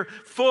strength. We are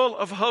full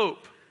of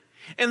hope.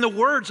 And the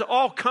words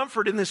all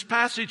comfort in this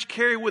passage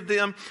carry with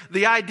them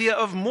the idea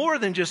of more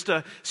than just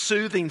a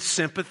soothing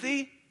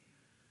sympathy.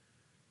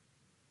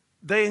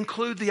 They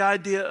include the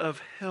idea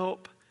of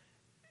help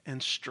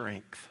and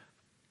strength.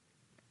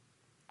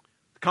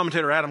 The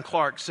commentator Adam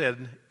Clark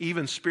said,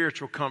 even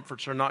spiritual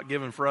comforts are not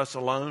given for us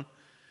alone.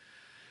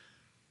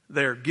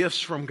 They're gifts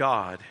from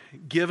God,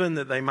 given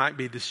that they might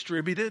be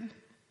distributed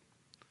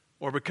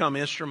or become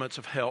instruments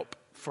of help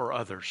for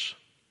others.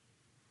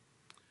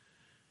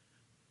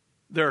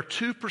 There are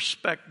two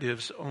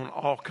perspectives on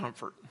all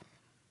comfort.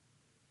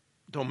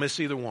 Don't miss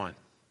either one.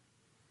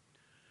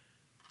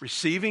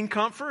 Receiving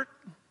comfort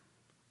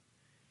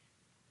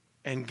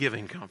and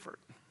giving comfort.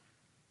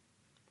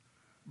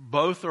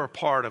 Both are a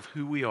part of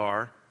who we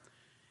are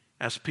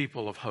as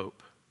people of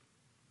hope.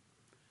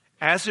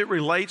 As it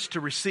relates to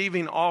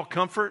receiving all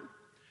comfort,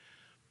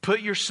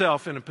 put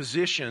yourself in a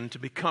position to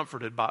be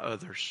comforted by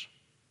others.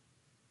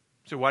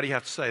 So why do you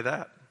have to say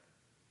that?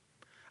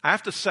 I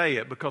have to say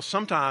it because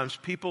sometimes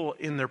people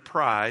in their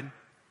pride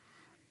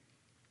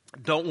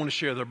don't want to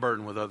share their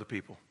burden with other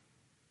people.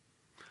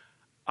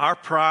 Our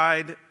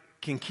pride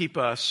can keep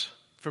us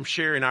from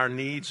sharing our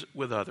needs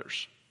with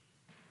others.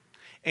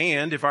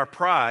 And if our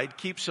pride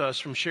keeps us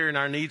from sharing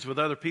our needs with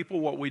other people,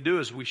 what we do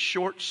is we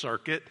short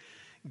circuit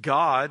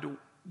God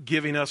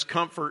giving us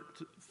comfort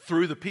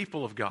through the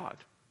people of God.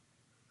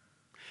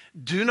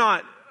 Do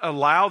not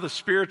allow the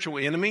spiritual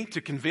enemy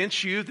to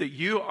convince you that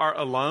you are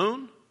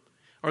alone,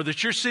 or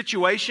that your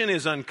situation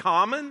is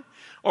uncommon,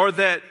 or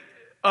that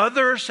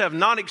others have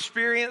not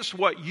experienced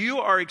what you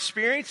are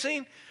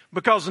experiencing,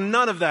 because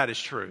none of that is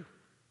true.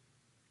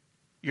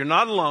 You're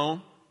not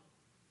alone.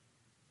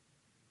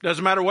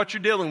 Doesn't matter what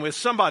you're dealing with,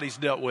 somebody's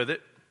dealt with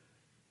it.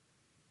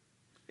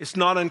 It's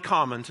not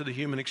uncommon to the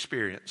human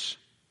experience.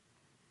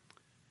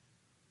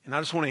 And I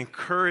just want to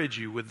encourage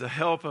you, with the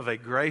help of a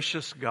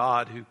gracious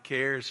God who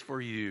cares for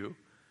you,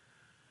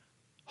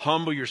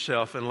 humble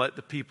yourself and let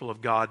the people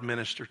of God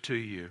minister to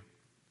you.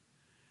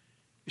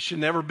 It should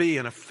never be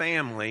in a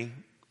family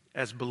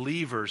as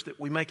believers that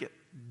we make it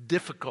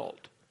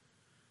difficult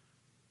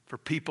for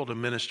people to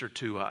minister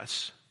to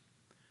us.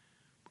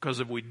 Because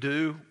if we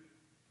do,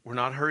 we're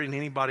not hurting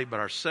anybody but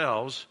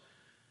ourselves,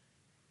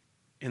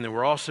 and then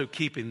we're also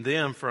keeping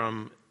them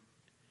from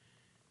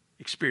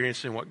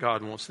experiencing what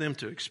God wants them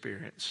to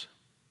experience.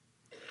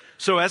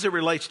 So as it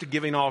relates to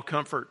giving all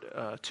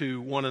comfort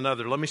to one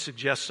another, let me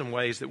suggest some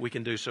ways that we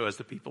can do so as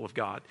the people of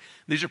God.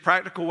 These are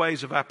practical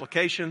ways of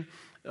application.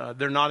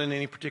 They're not in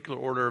any particular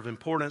order of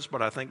importance,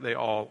 but I think they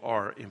all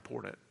are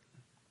important.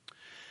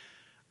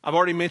 I've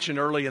already mentioned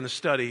early in the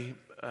study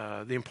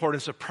the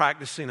importance of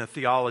practicing a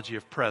theology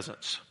of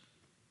presence.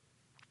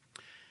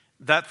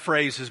 That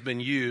phrase has been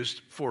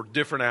used for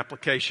different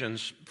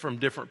applications from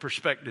different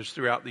perspectives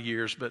throughout the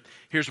years, but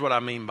here's what I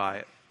mean by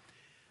it.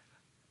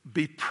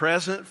 Be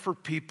present for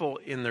people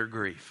in their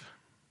grief.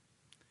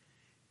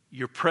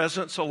 Your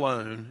presence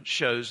alone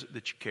shows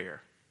that you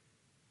care.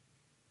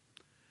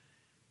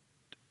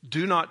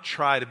 Do not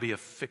try to be a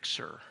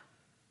fixer.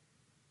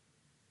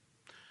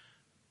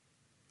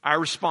 Our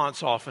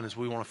response often is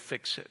we want to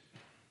fix it.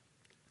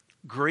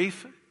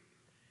 Grief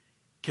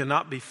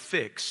cannot be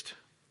fixed.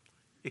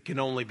 It can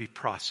only be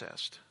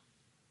processed.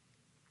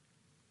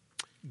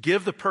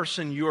 Give the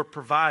person you are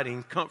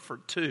providing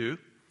comfort to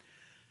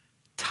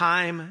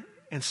time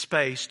and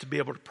space to be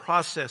able to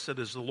process it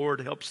as the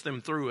Lord helps them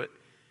through it,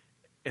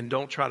 and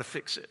don't try to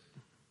fix it.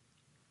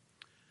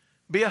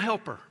 Be a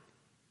helper.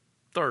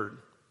 Third,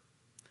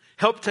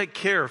 help take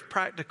care of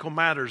practical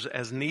matters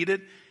as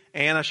needed,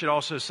 and I should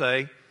also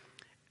say,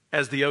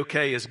 as the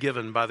okay is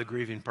given by the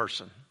grieving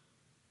person.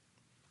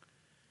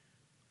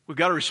 We've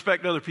got to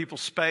respect other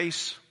people's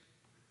space.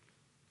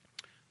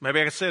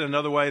 Maybe I could say it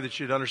another way that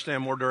you'd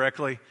understand more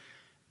directly.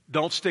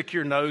 Don't stick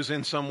your nose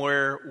in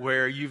somewhere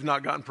where you've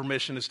not gotten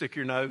permission to stick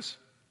your nose.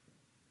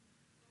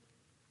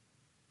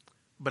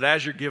 But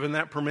as you're given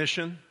that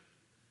permission,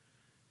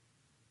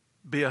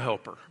 be a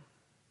helper.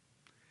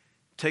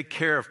 Take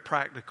care of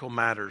practical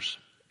matters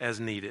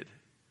as needed.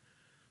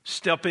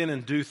 Step in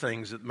and do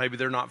things that maybe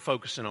they're not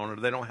focusing on or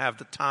they don't have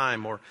the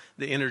time or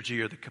the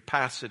energy or the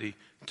capacity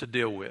to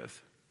deal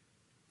with.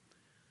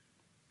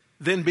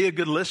 Then be a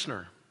good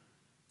listener.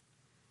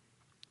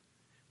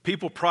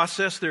 People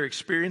process their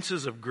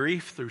experiences of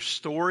grief through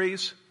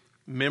stories,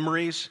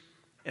 memories,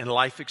 and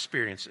life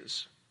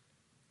experiences.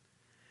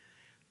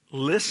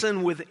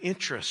 Listen with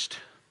interest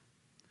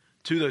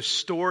to those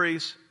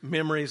stories,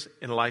 memories,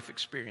 and life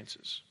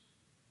experiences.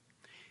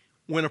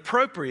 When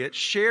appropriate,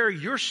 share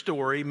your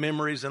story,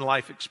 memories, and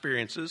life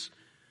experiences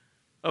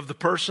of the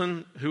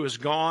person who is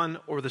gone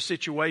or the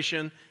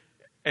situation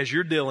as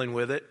you're dealing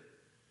with it,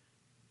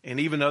 and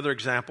even other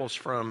examples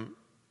from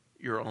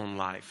your own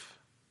life.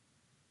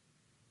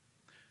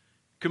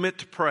 Commit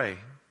to pray.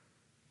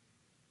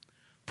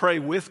 Pray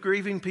with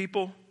grieving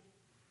people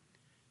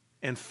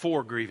and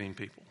for grieving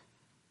people.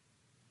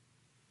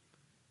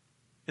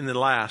 And then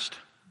last,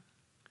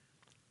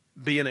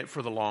 be in it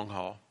for the long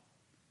haul.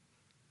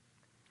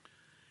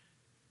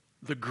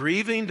 The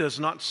grieving does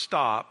not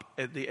stop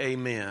at the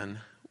amen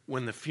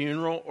when the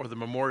funeral or the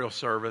memorial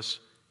service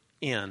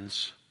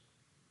ends.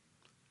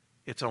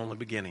 It's only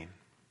beginning.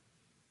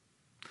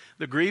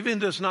 The grieving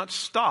does not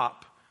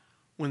stop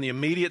when the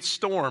immediate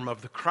storm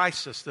of the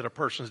crisis that a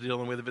person is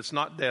dealing with, if it's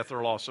not death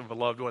or loss of a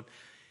loved one,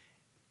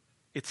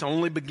 it's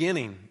only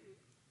beginning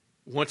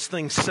once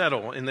things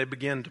settle and they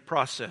begin to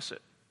process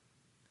it.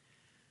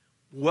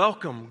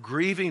 Welcome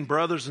grieving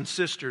brothers and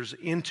sisters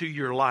into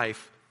your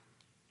life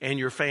and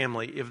your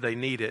family if they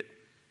need it,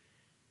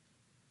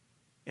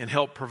 and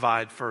help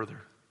provide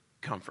further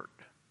comfort.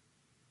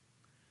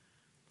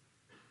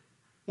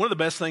 One of the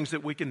best things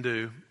that we can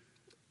do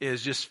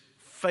is just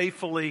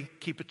faithfully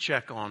keep a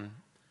check on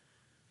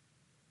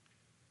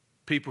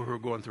people who are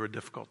going through a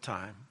difficult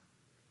time.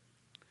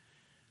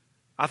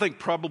 I think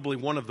probably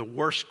one of the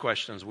worst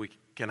questions we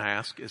can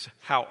ask is,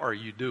 how are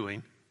you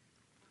doing?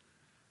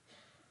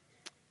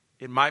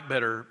 It might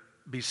better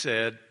be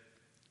said,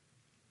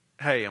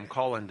 hey, I'm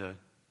calling to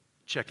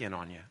check in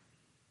on you.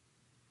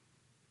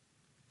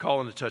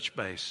 Calling to touch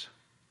base.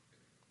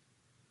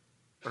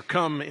 Or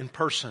come in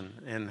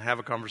person and have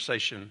a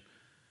conversation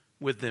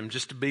with them,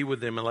 just to be with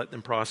them and let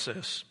them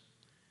process,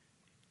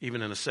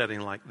 even in a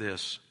setting like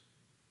this.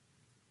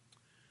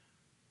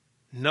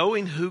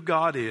 Knowing who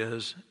God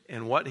is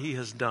and what He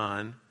has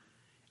done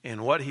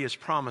and what He has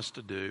promised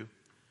to do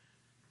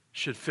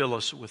should fill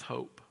us with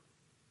hope.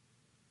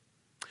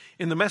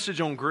 In the message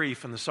on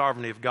grief and the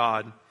sovereignty of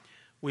God,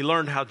 we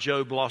learned how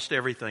Job lost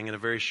everything in a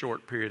very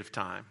short period of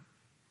time.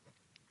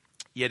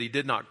 Yet he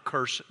did not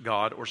curse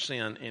God or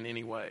sin in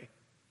any way.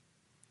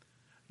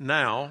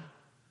 Now,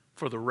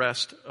 for the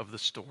rest of the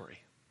story.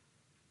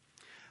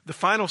 The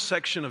final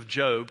section of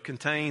Job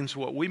contains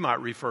what we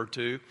might refer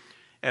to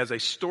as a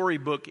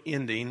storybook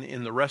ending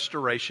in the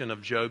restoration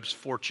of Job's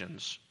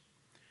fortunes.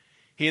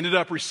 He ended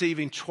up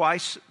receiving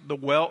twice the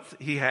wealth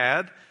he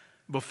had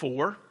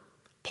before,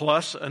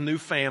 plus a new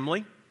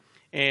family,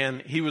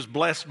 and he was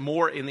blessed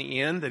more in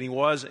the end than he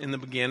was in the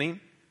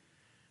beginning,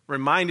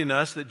 reminding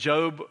us that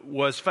Job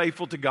was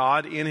faithful to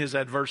God in his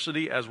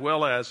adversity as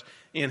well as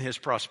in his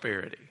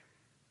prosperity.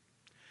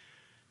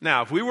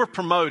 Now, if we were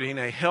promoting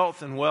a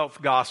health and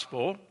wealth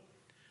gospel,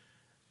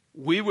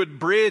 we would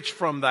bridge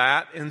from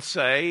that and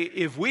say,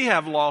 if we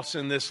have loss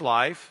in this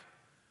life,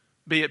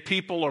 be it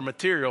people or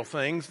material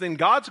things, then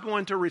God's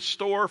going to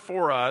restore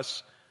for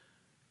us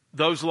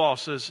those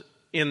losses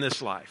in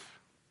this life.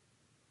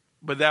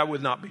 But that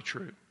would not be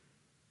true.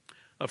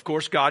 Of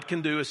course, God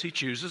can do as He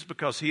chooses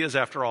because He is,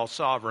 after all,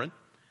 sovereign.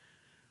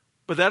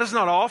 But that is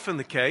not often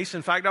the case.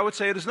 In fact, I would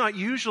say it is not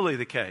usually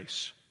the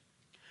case.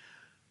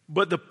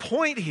 But the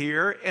point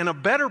here, and a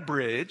better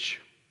bridge,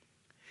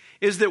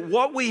 is that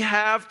what we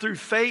have through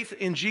faith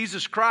in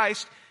Jesus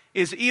Christ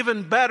is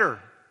even better.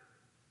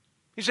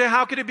 You say,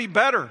 how could it be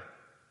better?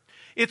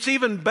 It's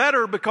even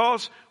better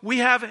because we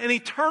have an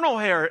eternal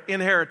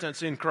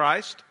inheritance in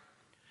Christ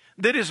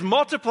that is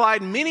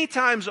multiplied many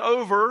times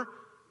over,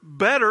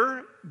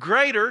 better,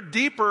 greater,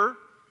 deeper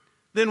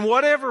than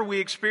whatever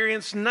we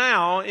experience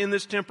now in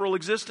this temporal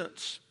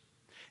existence.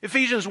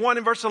 Ephesians 1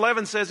 and verse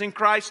 11 says, in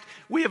Christ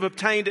we have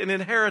obtained an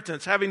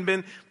inheritance, having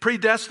been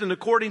predestined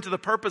according to the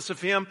purpose of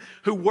Him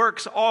who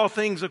works all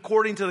things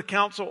according to the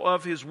counsel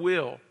of His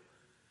will.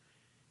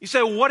 You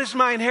say, well, what is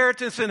my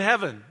inheritance in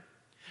heaven?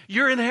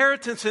 Your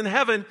inheritance in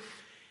heaven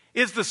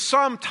is the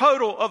sum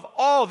total of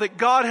all that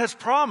God has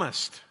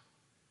promised.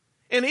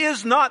 And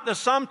is not the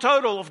sum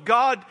total of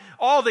God,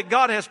 all that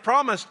God has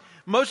promised,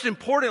 most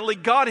importantly,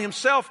 God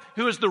Himself,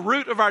 who is the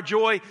root of our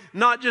joy,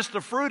 not just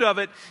the fruit of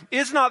it,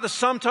 is not the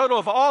sum total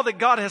of all that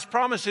God has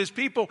promised His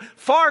people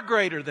far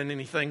greater than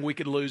anything we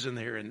could lose in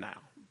the here and now.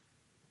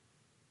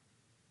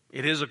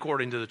 It is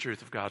according to the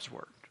truth of God's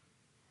Word.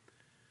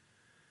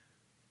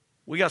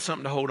 We got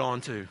something to hold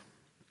on to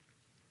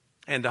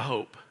and to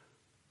hope.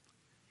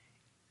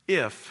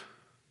 If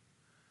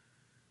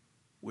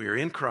we are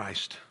in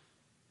Christ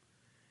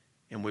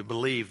and we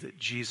believe that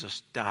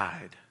Jesus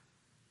died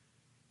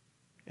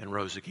and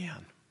rose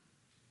again.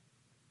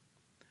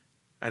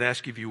 I'd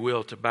ask you, if you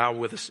will, to bow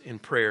with us in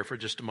prayer for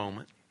just a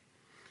moment.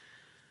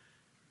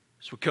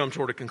 As we come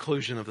toward a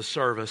conclusion of the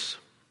service,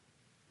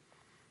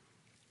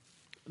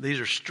 these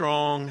are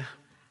strong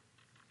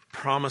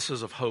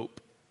promises of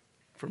hope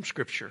from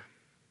Scripture.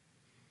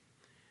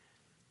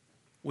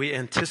 We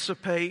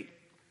anticipate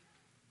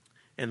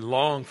and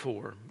long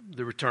for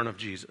the return of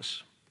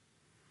Jesus.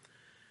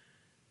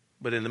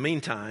 But in the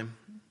meantime,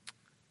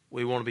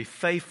 we want to be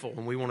faithful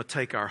and we want to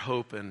take our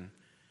hope and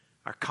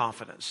our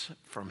confidence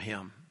from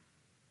Him.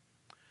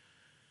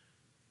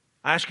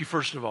 I ask you,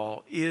 first of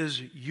all,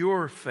 is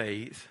your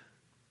faith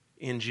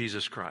in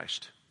Jesus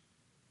Christ?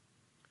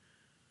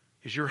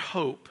 Is your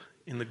hope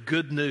in the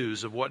good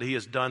news of what He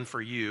has done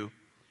for you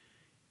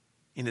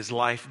in His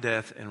life,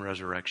 death, and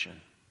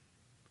resurrection?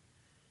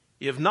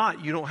 If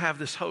not, you don't have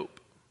this hope.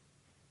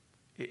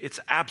 It's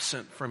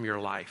absent from your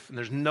life, and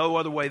there's no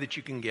other way that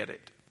you can get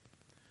it.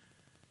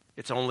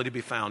 It's only to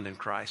be found in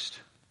Christ.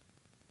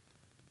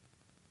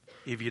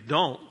 If you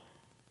don't,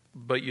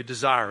 but you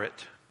desire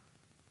it,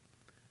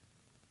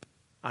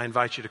 I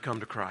invite you to come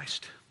to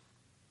Christ.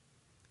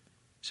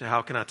 So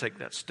how can I take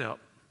that step?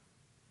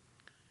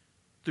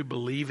 Through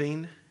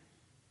believing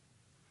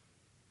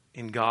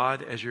in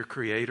God as your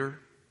Creator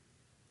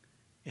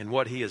and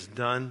what He has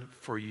done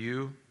for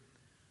you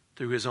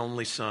through His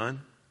only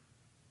Son,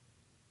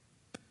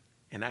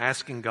 and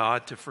asking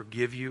God to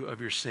forgive you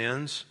of your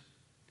sins,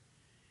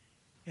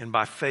 and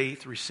by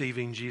faith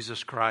receiving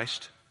Jesus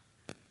Christ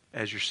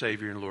as your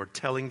Savior and Lord,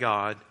 telling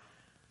God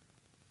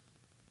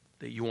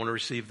that you want to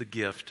receive the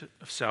gift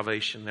of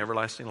salvation,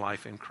 everlasting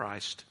life in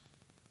Christ.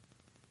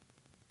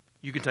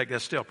 You can take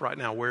that step right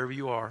now, wherever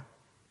you are,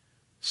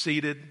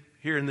 seated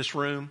here in this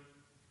room,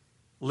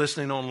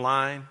 listening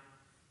online,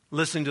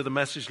 listening to the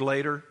message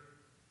later.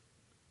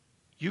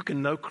 You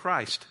can know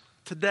Christ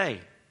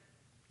today.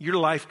 Your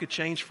life could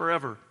change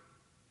forever.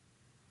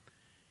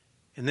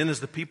 And then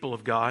as the people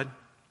of God,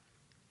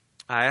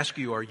 I ask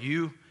you, are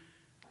you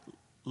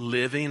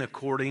living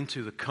according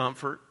to the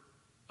comfort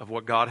of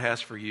what God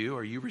has for you?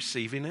 Are you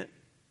receiving it?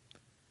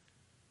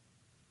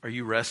 Are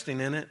you resting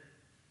in it?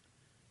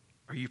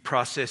 Are you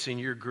processing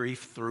your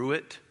grief through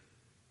it?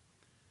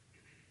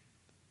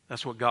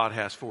 That's what God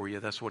has for you.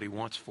 That's what He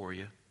wants for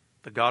you.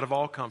 The God of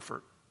all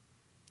comfort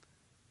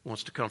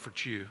wants to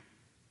comfort you.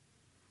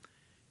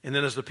 And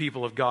then as the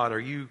people of God, are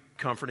you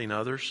comforting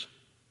others?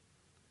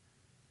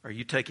 Are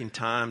you taking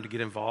time to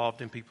get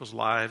involved in people's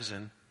lives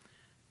and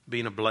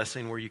being a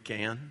blessing where you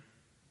can?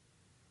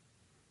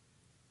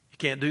 You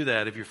can't do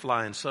that if you're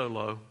flying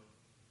solo.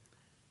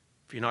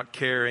 If you're not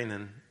caring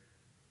and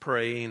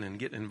praying and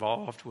getting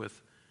involved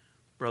with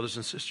brothers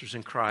and sisters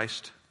in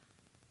Christ.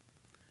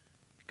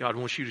 God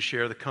wants you to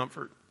share the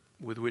comfort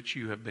with which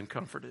you have been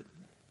comforted.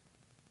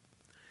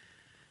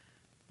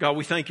 God,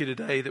 we thank you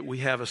today that we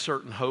have a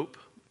certain hope,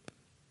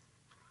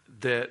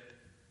 that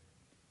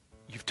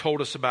you've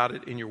told us about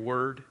it in your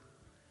word,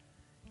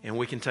 and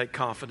we can take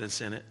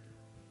confidence in it.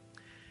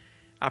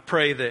 I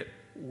pray that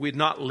we'd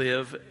not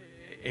live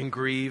and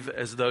grieve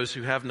as those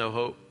who have no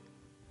hope,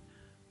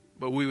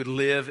 but we would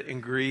live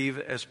and grieve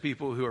as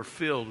people who are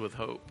filled with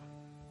hope,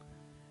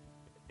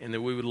 and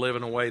that we would live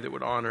in a way that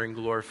would honor and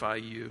glorify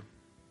you.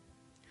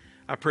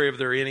 I pray if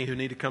there are any who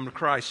need to come to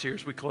Christ here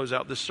as we close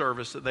out this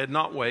service, that they'd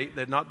not wait,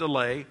 they'd not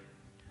delay,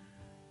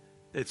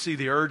 they'd see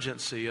the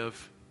urgency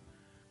of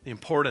the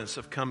importance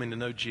of coming to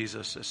know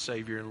Jesus as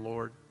Savior and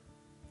Lord.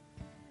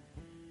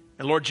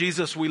 And Lord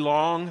Jesus, we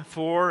long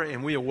for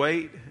and we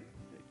await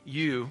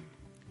you.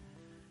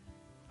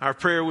 Our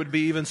prayer would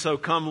be even so,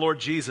 come Lord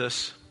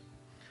Jesus.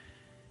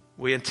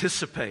 We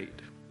anticipate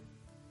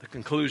the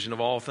conclusion of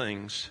all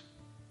things.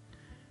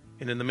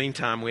 And in the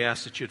meantime, we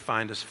ask that you'd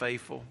find us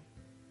faithful.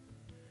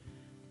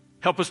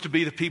 Help us to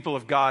be the people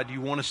of God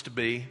you want us to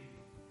be.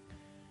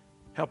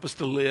 Help us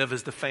to live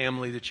as the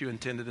family that you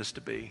intended us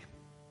to be.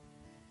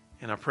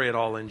 And I pray it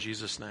all in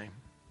Jesus' name.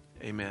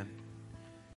 Amen.